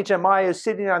as an HMI is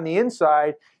sitting on the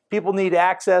inside, people need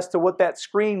access to what that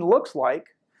screen looks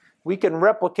like. We can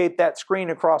replicate that screen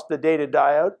across the data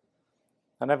diode.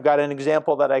 And I've got an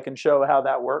example that I can show how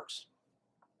that works.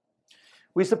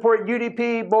 We support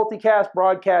UDP, multicast,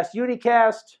 broadcast,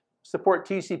 unicast, support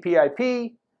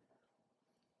TCP/IP,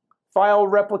 file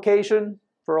replication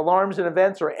for alarms and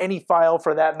events, or any file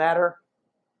for that matter.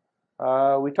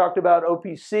 We talked about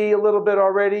OPC a little bit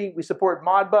already. We support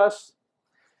Modbus.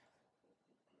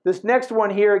 This next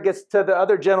one here gets to the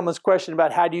other gentleman's question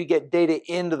about how do you get data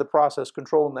into the process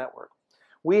control network.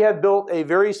 We have built a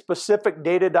very specific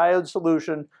data diode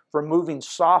solution for moving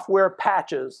software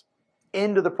patches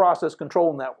into the process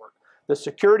control network. The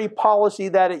security policy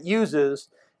that it uses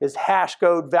is hash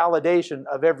code validation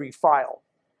of every file.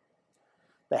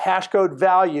 The hash code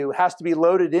value has to be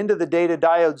loaded into the data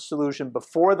diode solution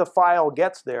before the file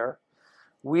gets there.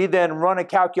 We then run a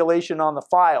calculation on the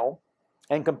file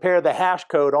and compare the hash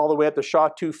code all the way up to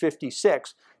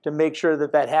SHA-256 to make sure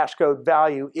that that hash code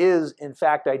value is in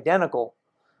fact identical.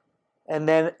 And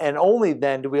then and only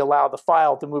then do we allow the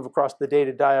file to move across the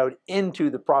data diode into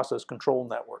the process control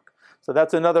network. So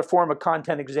that's another form of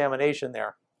content examination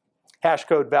there, hash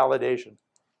code validation.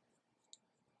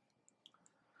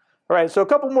 All right, so a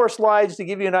couple more slides to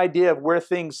give you an idea of where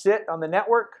things sit on the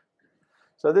network.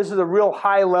 So this is a real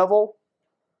high level.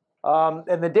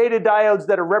 And the data diodes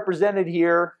that are represented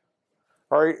here,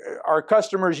 our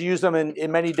customers use them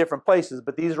in many different places,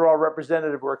 but these are all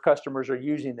representative where customers are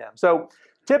using them. So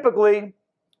typically,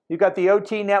 you've got the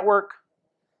OT network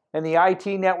and the IT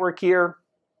network here,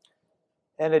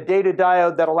 and a data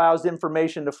diode that allows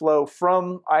information to flow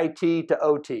from IT to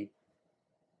OT.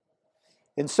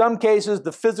 In some cases,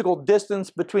 the physical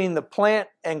distance between the plant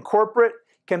and corporate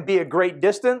can be a great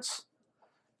distance.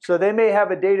 So they may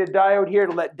have a data diode here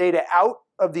to let data out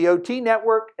of the OT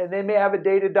network, and they may have a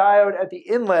data diode at the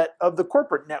inlet of the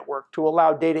corporate network to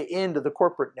allow data into the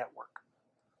corporate network.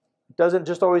 It doesn't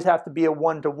just always have to be a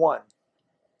one-to-one.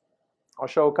 I'll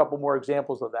show a couple more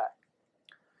examples of that.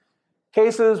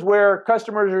 Cases where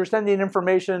customers are sending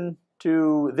information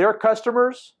to their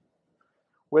customers,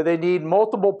 where they need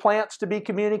multiple plants to be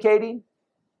communicating.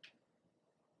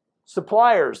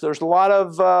 Suppliers, there's a lot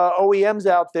of OEMs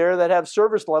out there that have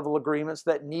service level agreements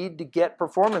that need to get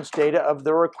performance data of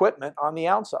their equipment on the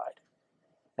outside.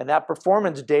 And that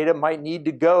performance data might need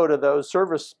to go to those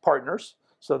service partners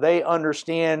so they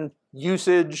understand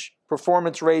usage,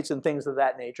 performance rates, and things of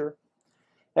that nature.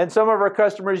 And some of our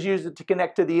customers use it to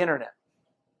connect to the internet.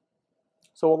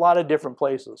 So a lot of different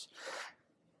places.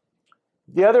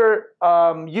 The other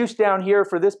use down here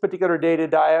for this particular data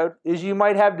diode is you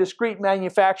might have discrete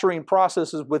manufacturing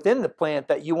processes within the plant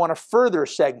that you want to further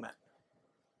segment.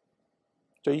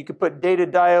 So you could put data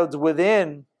diodes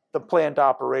within the plant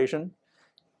operation.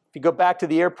 If you go back to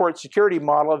the airport security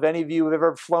model, if any of you have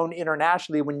ever flown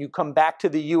internationally, when you come back to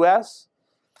the US,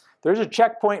 there's a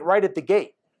checkpoint right at the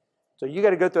gate. So you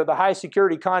got to go through the high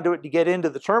security conduit to get into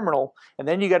the terminal, and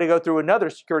then you got to go through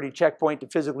another security checkpoint to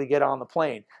physically get on the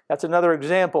plane. That's another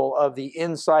example of the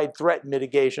inside threat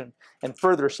mitigation and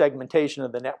further segmentation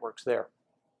of the networks there.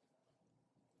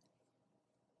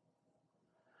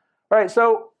 All right,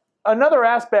 so another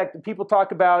aspect that people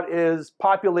talk about is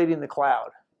populating the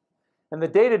cloud. And the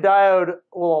data diode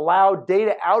will allow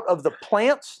data out of the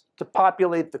plants to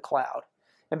populate the cloud.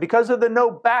 And because of the no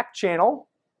back channel,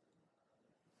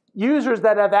 users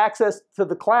that have access to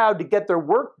the cloud to get their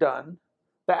work done,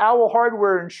 the OWL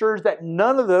hardware ensures that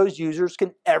none of those users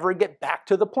can ever get back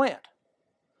to the plant.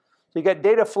 So you got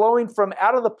data flowing from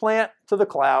out of the plant to the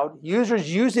cloud,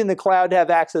 users using the cloud to have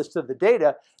access to the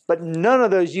data, but none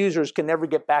of those users can ever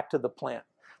get back to the plant.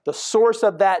 The source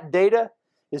of that data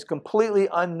is completely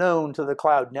unknown to the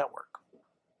cloud network.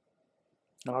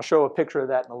 And I'll show a picture of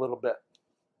that in a little bit.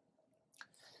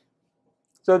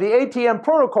 So the ATM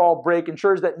protocol break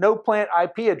ensures that no plant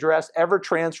IP address ever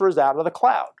transfers out of the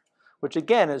cloud, which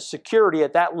again is security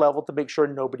at that level to make sure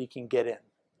nobody can get in.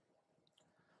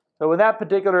 So in that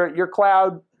particular, your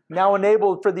cloud now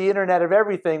enabled for the Internet of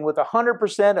Everything with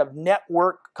 100% of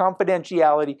network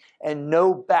confidentiality and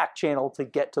no back channel to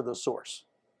get to the source.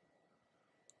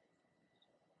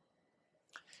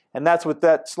 And that's what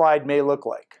that slide may look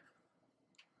like.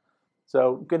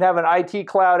 So you can have an IT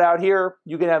cloud out here.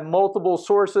 You can have multiple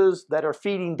sources that are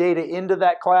feeding data into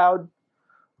that cloud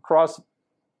across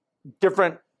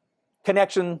different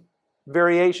connection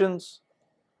variations.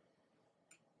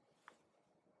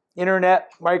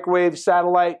 Internet, microwave,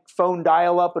 satellite, phone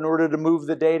dial-up in order to move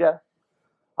the data.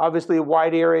 Obviously a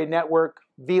wide area network,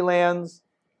 VLANs.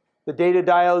 The data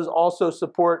diodes also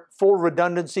support full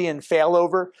redundancy and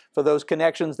failover for those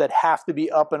connections that have to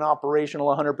be up and operational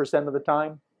 100% of the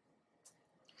time.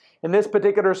 In this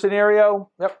particular scenario,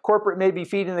 corporate may be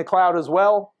feeding the cloud as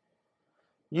well.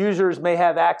 Users may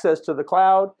have access to the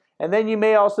cloud, and then you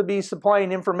may also be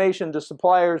supplying information to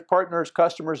suppliers, partners,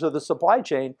 customers of the supply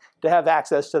chain to have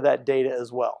access to that data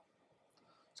as well.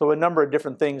 So a number of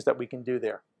different things that we can do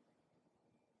there.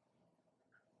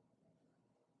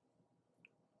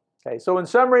 Okay, so in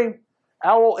summary,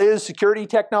 OWL is security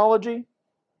technology,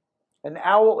 and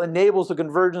OWL enables the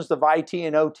convergence of IT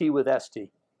and OT with ST.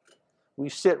 We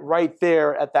sit right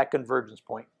there at that convergence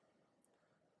point.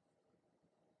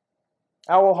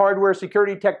 OWL hardware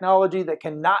security technology that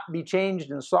cannot be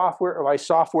changed in software or by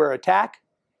software attack.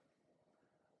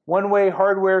 One-way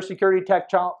hardware security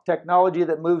technology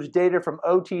that moves data from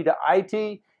OT to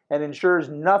IT and ensures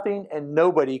nothing and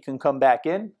nobody can come back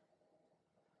in.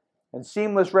 And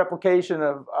seamless replication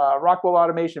of Rockwell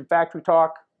Automation Factory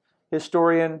Talk,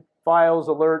 Historian, files,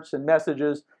 alerts, and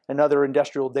messages, and other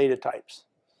industrial data types.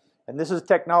 And this is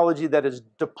technology that is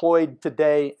deployed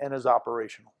today and is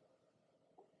operational.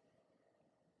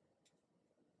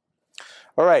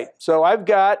 All right, so I've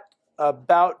got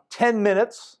about 10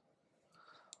 minutes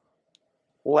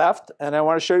left, and I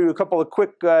want to show you a couple of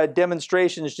quick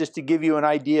demonstrations just to give you an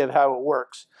idea of how it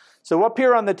works. So up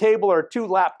here on the table are two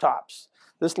laptops.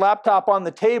 This laptop on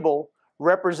the table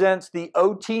represents the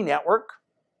OT network.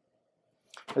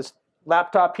 This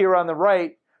laptop here on the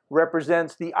right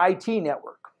represents the IT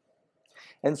network.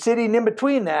 And sitting in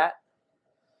between that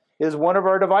is one of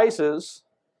our devices.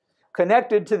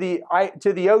 Connected to the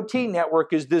OT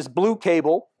network is this blue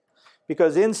cable,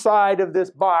 because inside of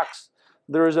this box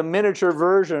there is a miniature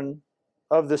version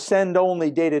of the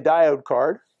send-only data diode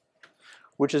card,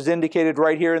 which is indicated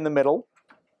right here in the middle.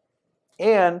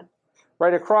 And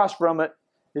right across from it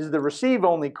is the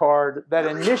receive-only card that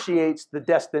initiates the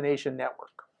destination network.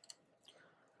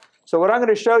 So what I'm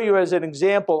going to show you as an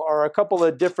example are a couple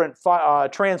of different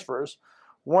transfers.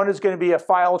 One is going to be a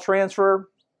file transfer.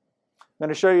 I'm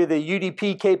going to show you the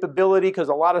UDP capability, because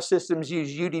a lot of systems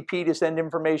use UDP to send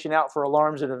information out for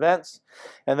alarms and events.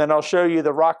 And then I'll show you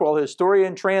the Rockwell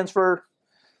Historian transfer.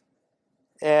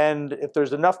 And if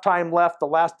there's enough time left, the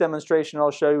last demonstration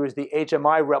I'll show you is the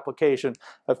HMI replication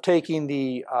of taking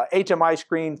the HMI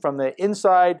screen from the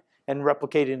inside and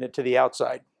replicating it to the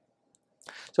outside.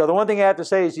 So the one thing I have to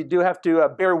say is you do have to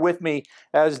bear with me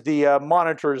as the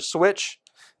monitors switch.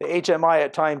 The HMI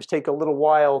at times take a little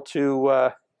while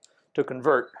to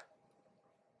convert.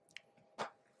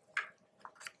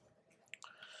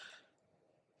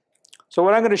 So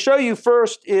what I'm going to show you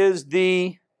first is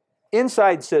the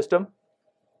inside system.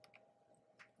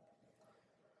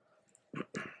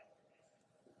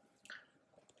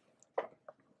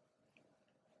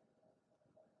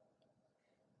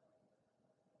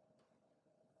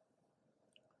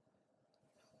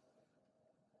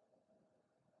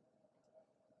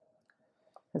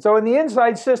 And so in the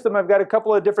inside system, I've got a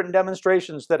couple of different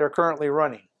demonstrations that are currently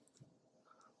running.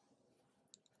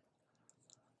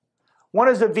 One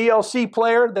is a VLC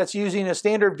player that's using a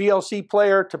standard VLC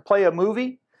player to play a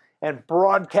movie and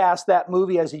broadcast that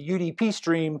movie as a UDP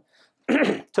stream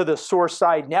to the source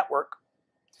side network.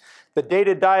 The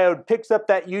data diode picks up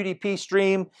that UDP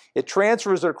stream, it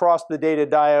transfers it across the data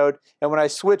diode, and when I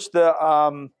switch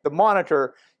the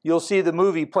monitor, you'll see the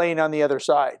movie playing on the other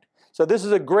side. So this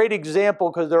is a great example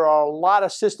because there are a lot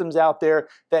of systems out there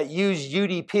that use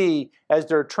UDP as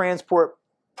their transport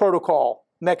protocol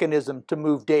mechanism to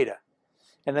move data.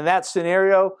 And in that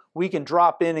scenario, we can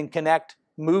drop in and connect,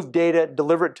 move data,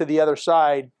 deliver it to the other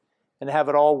side, and have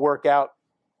it all work out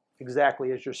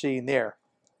exactly as you're seeing there.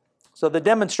 So the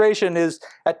demonstration is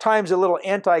at times a little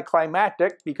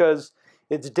anticlimactic because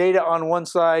it's data on one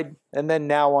side and then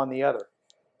now on the other.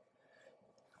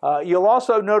 You'll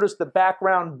also notice the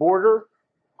background border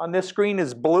on this screen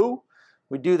is blue.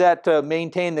 We do that to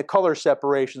maintain the color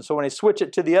separation. So when I switch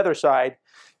it to the other side,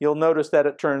 you'll notice that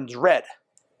it turns red.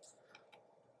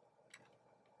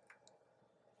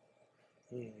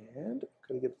 And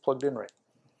gotta get it plugged in right.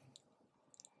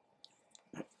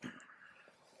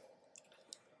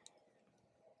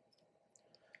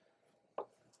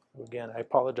 Again, I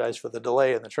apologize for the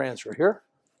delay in the transfer here.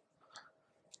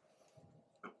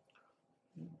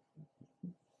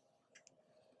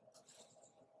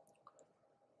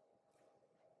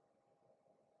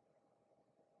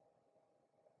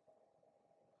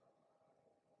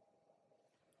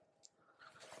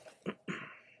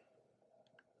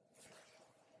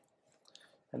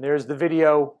 And there's the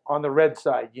video on the red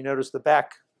side. You notice the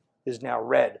back is now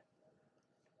red.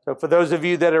 So for those of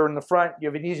you that are in the front, you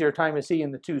have an easier time of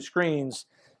seeing the two screens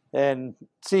and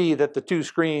see that the two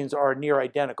screens are near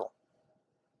identical.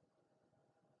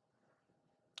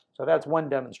 So that's one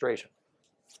demonstration.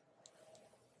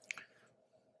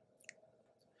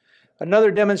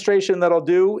 Another demonstration that I'll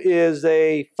do is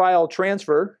a file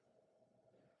transfer.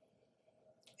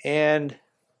 And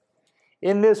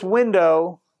in this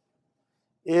window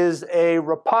is a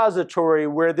repository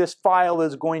where this file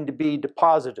is going to be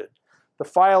deposited. The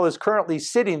file is currently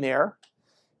sitting there,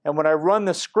 and when I run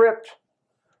the script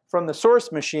from the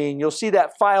source machine, you'll see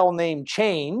that file name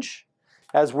change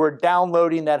as we're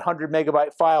downloading that 100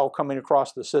 megabyte file coming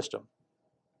across the system.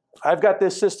 I've got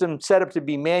this system set up to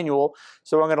be manual,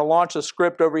 so I'm going to launch a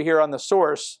script over here on the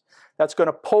source that's going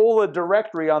to pull a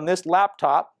directory on this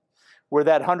laptop where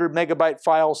that 100 megabyte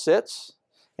file sits,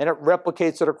 and it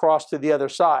replicates it across to the other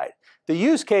side. The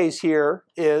use case here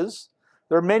is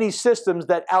there are many systems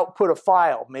that output a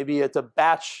file. Maybe it's a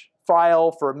batch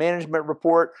file for a management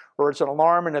report, or it's an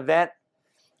alarm, an event,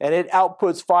 and it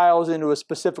outputs files into a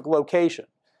specific location.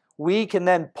 We can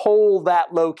then pull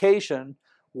that location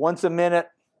once a minute,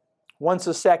 once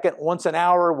a second, once an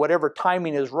hour, whatever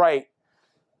timing is right,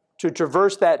 to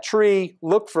traverse that tree,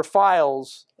 look for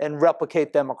files, and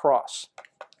replicate them across.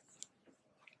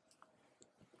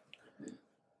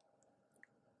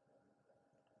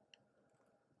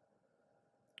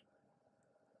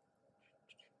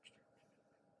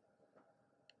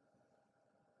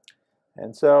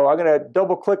 And so I'm going to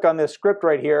double click on this script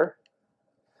right here,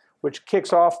 which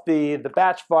kicks off the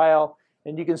batch file,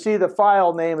 and you can see the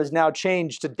file name is now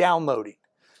changed to downloading.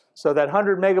 So that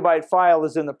 100 megabyte file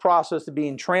is in the process of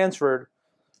being transferred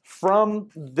from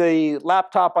the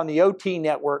laptop on the OT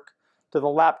network to the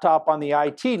laptop on the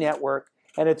IT network,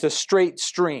 and it's a straight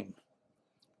stream.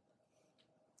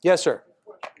 Yes, sir?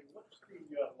 What's the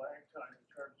lag time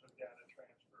in terms of data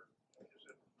transfer? Is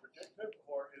it predictive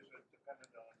or is it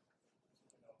dependent on,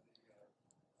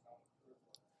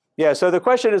 Yeah, so the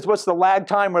question is, what's the lag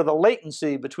time or the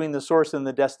latency between the source and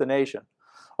the destination?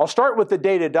 I'll start with the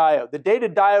data diode. The data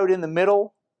diode in the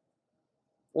middle,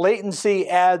 latency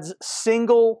adds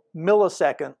single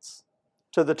milliseconds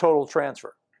to the total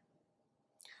transfer.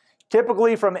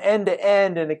 Typically from end to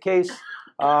end, in a case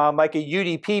like a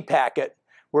UDP packet,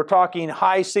 we're talking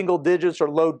high single digits or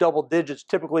low double digits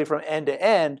typically from end to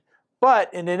end.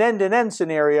 But in an end-to-end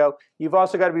scenario, you've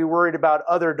also got to be worried about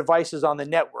other devices on the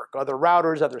network, other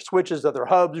routers, other switches, other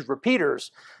hubs,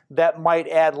 repeaters that might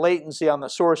add latency on the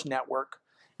source network.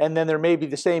 And then there may be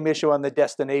the same issue on the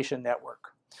destination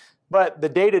network. But the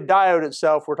data diode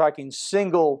itself, we're talking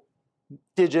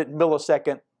single-digit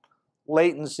millisecond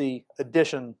latency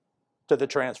addition to the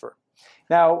transfer.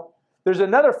 Now, there's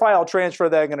another file transfer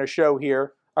that I'm going to show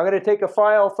here. I'm going to take a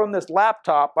file from this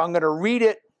laptop. I'm going to read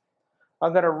it.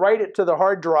 I'm going to write it to the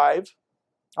hard drive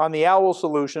on the OWL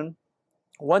solution.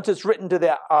 Once it's written to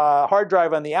the hard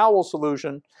drive on the OWL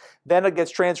solution, then it gets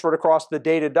transferred across the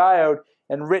data diode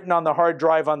and written on the hard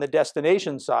drive on the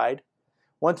destination side.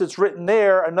 Once it's written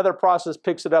there, another process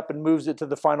picks it up and moves it to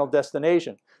the final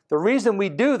destination. The reason we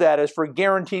do that is for a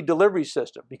guaranteed delivery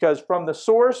system, because from the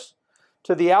source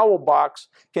to the OWL box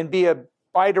can be a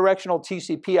bidirectional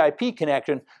TCP/IP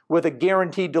connection with a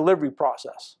guaranteed delivery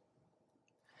process.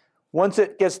 Once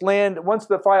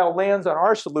the file lands on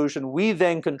our solution, we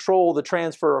then control the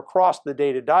transfer across the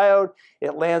data diode.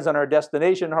 It lands on our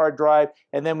destination hard drive,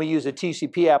 and then we use a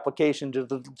TCP application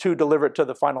to deliver it to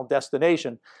the final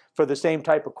destination for the same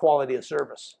type of quality of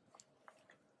service.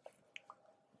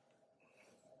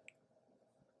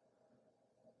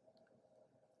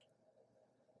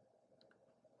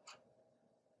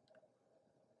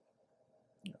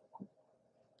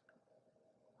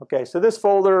 Okay, so this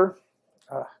folder,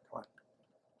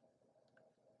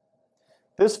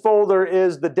 this folder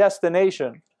is the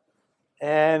destination,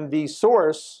 and the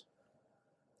source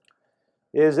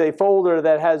is a folder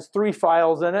that has 3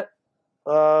 files in it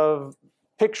of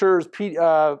pictures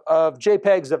of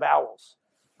JPEGs of owls.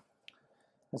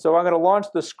 And so I'm going to launch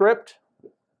the script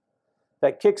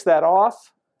that kicks that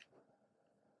off.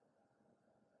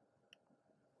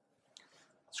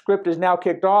 Script is now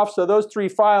kicked off, so those 3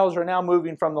 files are now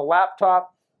moving from the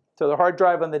laptop to the hard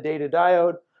drive on the data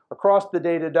diode, across the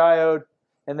data diode,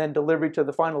 and then delivery to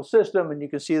the final system, and you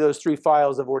can see those 3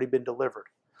 files have already been delivered.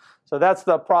 So that's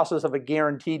the process of a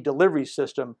guaranteed delivery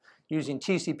system, using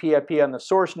TCP/IP on the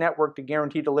source network to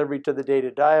guarantee delivery to the data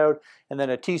diode, and then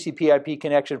a TCP/IP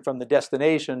connection from the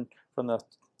destination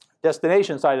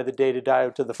side of the data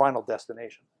diode to the final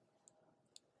destination.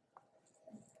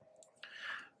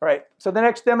 All right, so the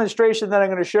next demonstration that I'm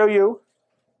going to show you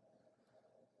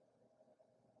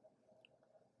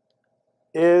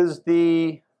is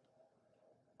the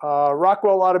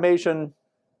Rockwell Automation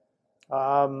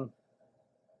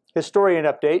Historian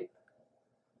update.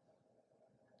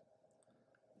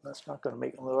 That's not going to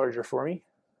make it a little larger for me.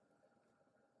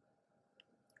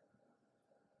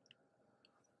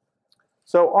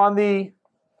 So on the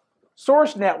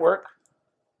source network,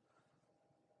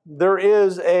 there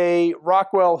is a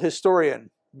Rockwell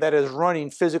Historian that is running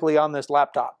physically on this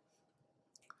laptop.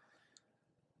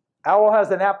 OWL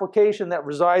has an application that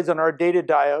resides on our data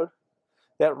diode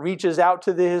that reaches out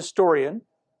to the Historian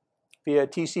via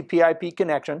TCP/IP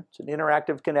connection. It's an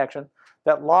interactive connection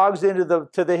that logs into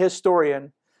the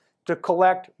Historian to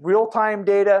collect real-time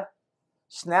data,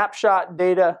 snapshot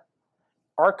data,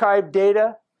 archive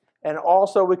data, and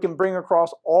also we can bring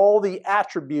across all the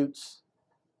attributes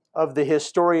of the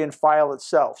Historian file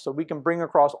itself. So we can bring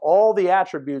across all the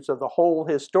attributes of the whole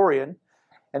Historian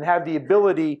and have the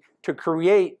ability to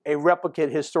create a replicate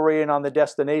Historian on the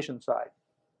destination side.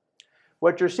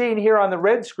 What you're seeing here on the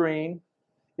red screen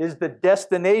is the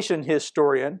destination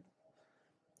Historian,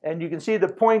 and you can see the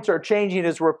points are changing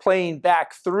as we're playing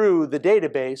back through the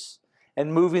database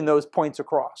and moving those points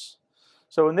across.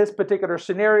 So in this particular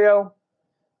scenario,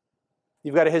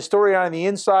 you've got a Historian on the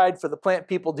inside for the plant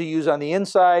people to use on the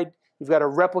inside. You've got a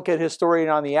replicate Historian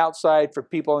on the outside for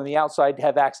people on the outside to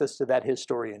have access to that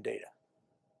Historian data.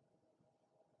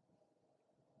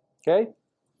 Okay?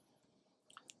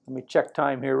 Let me check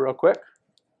time here real quick.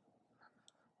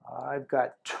 I've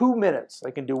got 2 minutes. I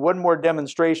can do one more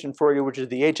demonstration for you, which is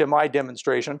the HMI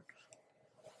demonstration.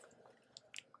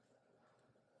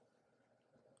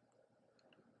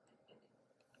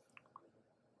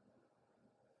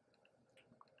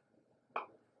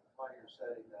 While you're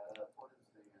setting that up, what's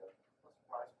the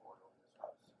price point on this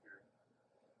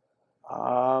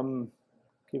cybersecurity?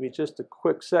 Give me just a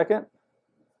quick second.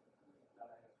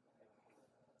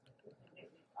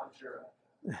 I'm sure.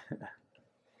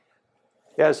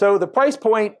 Yeah, so the price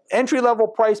point, entry-level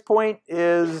price point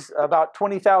is about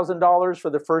 $20,000 for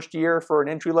the first year for an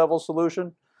entry-level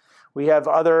solution. We have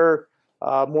other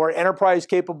more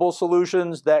enterprise-capable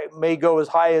solutions that may go as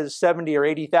high as $70,000 or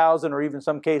 $80,000, or even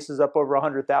some cases up over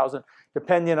 $100,000,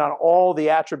 depending on all the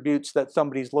attributes that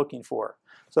somebody's looking for.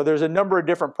 So there's a number of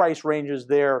different price ranges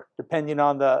there, depending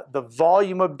on the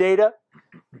volume of data,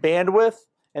 bandwidth,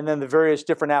 and then the various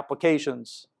different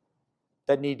applications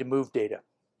that need to move data.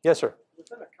 Yes, sir?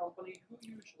 Within a company, who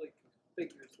usually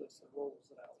configures this and rolls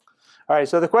it out? All right,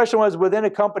 so the question was, within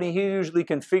a company, who usually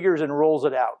configures and rolls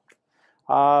it out?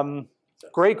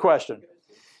 Great question.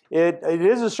 It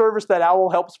is a service that OWL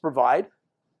helps provide.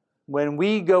 When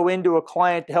we go into a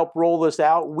client to help roll this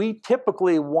out, we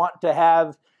typically want to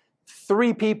have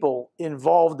 3 people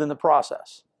involved in the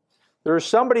process. There's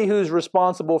somebody who's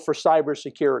responsible for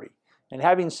cybersecurity. And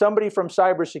having somebody from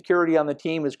cybersecurity on the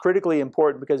team is critically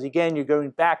important because, again, you're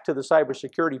going back to the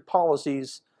cybersecurity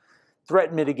policies,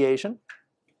 threat mitigation.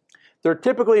 There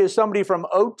typically is somebody from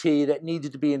OT that needs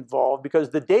to be involved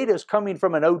because the data is coming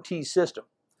from an OT system.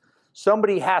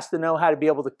 Somebody has to know how to be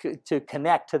able to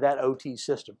connect to that OT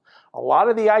system. A lot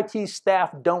of the IT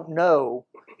staff don't know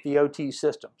the OT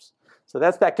systems. So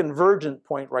that's that convergent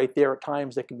point right there at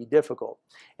times that can be difficult.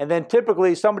 And then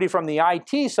typically somebody from the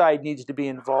IT side needs to be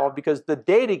involved because the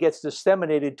data gets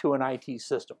disseminated to an IT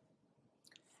system.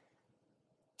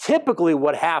 Typically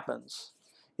what happens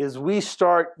is we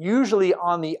start usually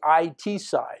on the IT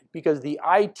side because the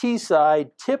IT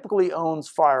side typically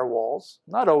owns firewalls,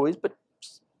 not always, but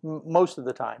most of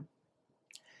the time.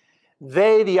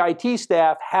 They, the IT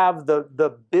staff, have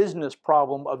the business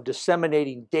problem of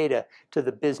disseminating data to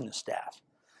the business staff.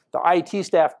 The IT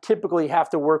staff typically have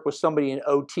to work with somebody in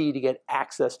OT to get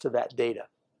access to that data.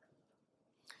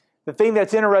 The thing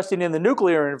that's interesting in the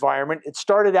nuclear environment, it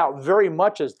started out very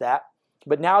much as that,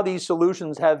 but now these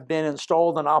solutions have been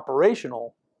installed and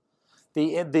operational.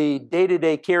 The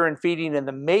day-to-day care and feeding and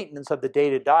the maintenance of the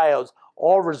data diodes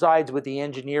all resides with the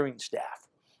engineering staff,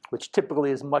 which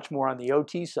typically is much more on the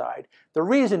OT side. The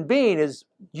reason being is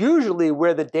usually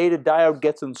where the data diode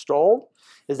gets installed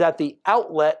is at the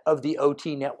outlet of the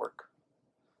OT network,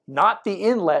 not the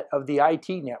inlet of the IT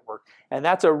network. And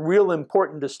that's a real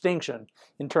important distinction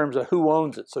in terms of who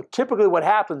owns it. So typically what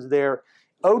happens there,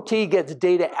 OT gets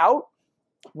data out.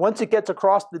 Once it gets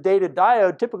across the data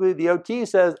diode, typically the OT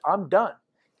says, I'm done.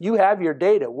 You have your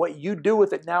data. What you do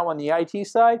with it now on the IT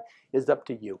side is up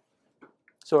to you.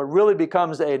 So it really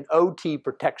becomes an OT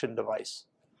protection device.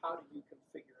 How do you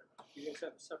configure it? Do you guys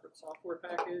have a separate software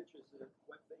package? Is it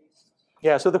web-based?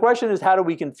 Yeah, so the question is, how do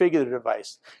we configure the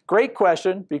device? Great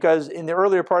question, because in the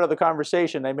earlier part of the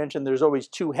conversation, I mentioned there's always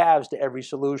 2 halves to every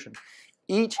solution.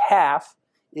 Each half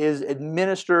is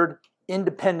administered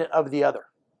independent of the other.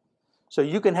 So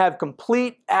you can have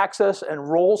complete access and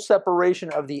role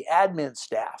separation of the admin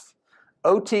staff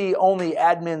OT only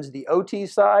admins the OT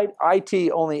side,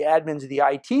 IT only admins the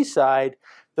IT side.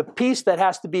 The piece that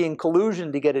has to be in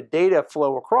collusion to get a data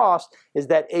flow across is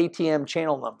that ATM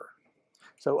channel number.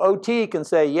 So OT can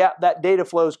say, yeah, that data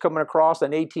flow is coming across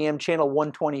on ATM channel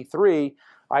 123.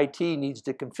 IT needs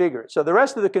to configure it. So the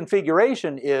rest of the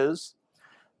configuration is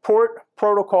port,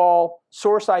 protocol,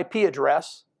 source IP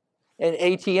address, and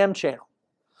ATM channel.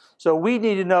 So we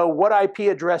need to know what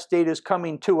IP address data is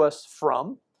coming to us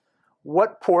from,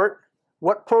 what port,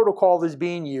 what protocol is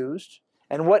being used,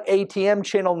 and what ATM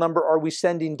channel number are we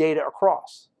sending data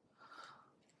across.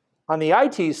 On the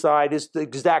IT side, it's the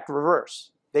exact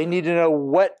reverse. They need to know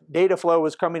what data flow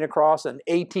is coming across an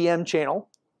ATM channel.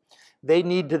 They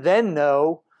need to then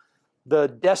know the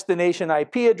destination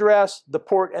IP address, the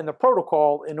port, and the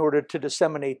protocol in order to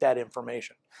disseminate that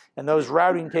information. And those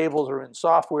routing tables are in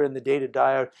software in the Data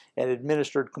Diode and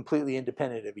administered completely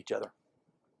independent of each other.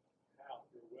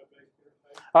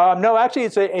 No, actually,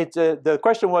 the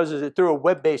question was, is it through a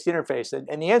web-based interface?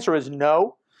 And the answer is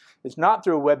no, it's not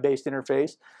through a web-based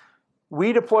interface.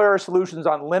 We deploy our solutions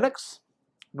on Linux.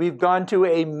 We've gone to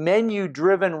a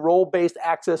menu-driven role-based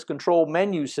access control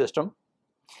menu system.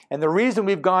 And the reason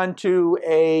we've gone to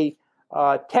a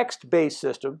text-based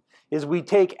system is we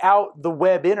take out the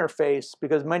web interface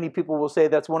because many people will say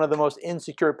that's one of the most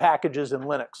insecure packages in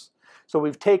Linux. So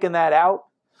we've taken that out.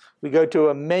 We go to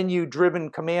a menu-driven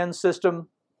command system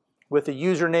with a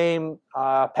username,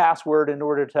 password in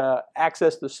order to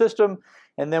access the system.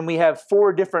 And then we have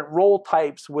 4 different role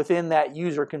types within that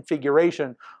user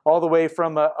configuration, all the way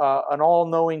from an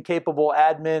all-knowing capable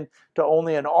admin to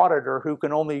only an auditor who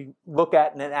can only look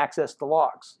at and access the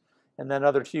logs. And then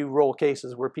other 2 role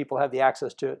cases where people have the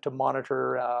access to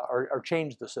monitor or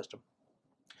change the system.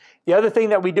 The other thing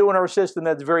that we do in our system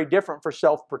that's very different for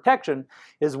self-protection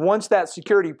is once that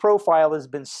security profile has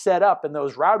been set up in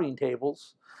those routing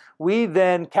tables, we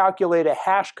then calculate a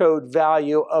hash code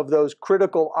value of those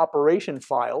critical operation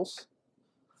files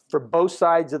for both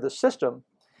sides of the system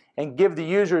and give the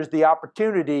users the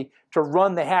opportunity to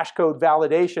run the hash code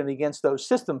validation against those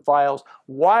system files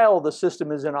while the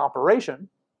system is in operation.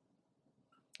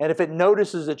 And if it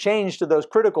notices a change to those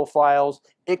critical files,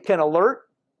 it can alert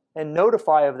and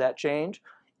notify of that change,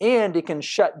 and it can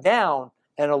shut down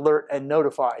and alert and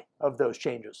notify of those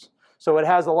changes. So it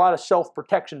has a lot of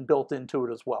self-protection built into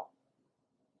it as well.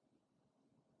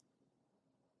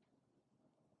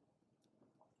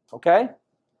 Okay?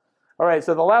 All right,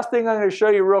 so the last thing I'm going to show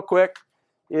you real quick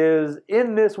is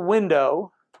in this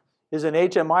window is an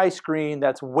HMI screen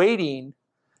that's waiting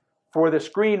for the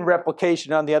screen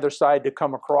replication on the other side to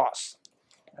come across.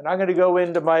 And I'm going to go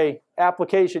into my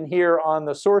application here on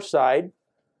the source side.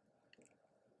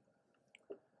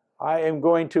 I am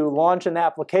going to launch an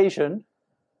application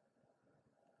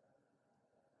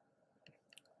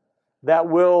that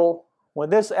will, when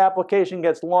this application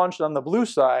gets launched on the blue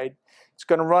side, it's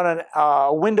going to run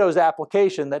a Windows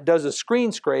application that does a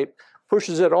screen scrape,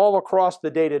 pushes it all across the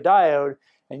data diode,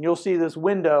 and you'll see this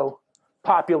window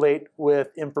populate with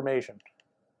information.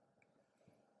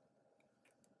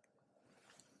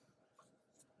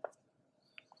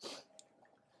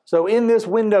 So in this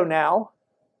window now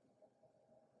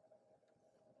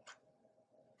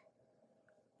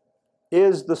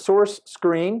is the source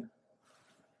screen.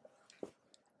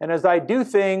 And as I do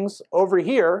things over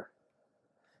here,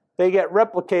 they get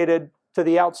replicated to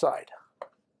the outside.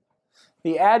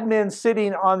 The admin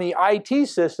sitting on the IT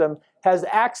system has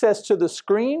access to the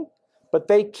screen, but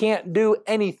they can't do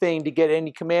anything to get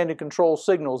any command and control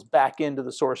signals back into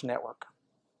the source network.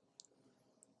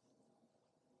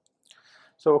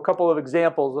 So a couple of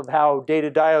examples of how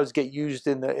data diodes get used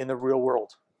in the real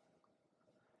world.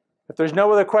 If there's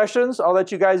no other questions, I'll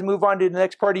let you guys move on to the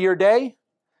next part of your day.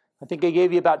 I think I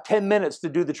gave you about 10 minutes to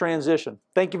do the transition.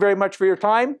 Thank you very much for your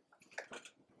time.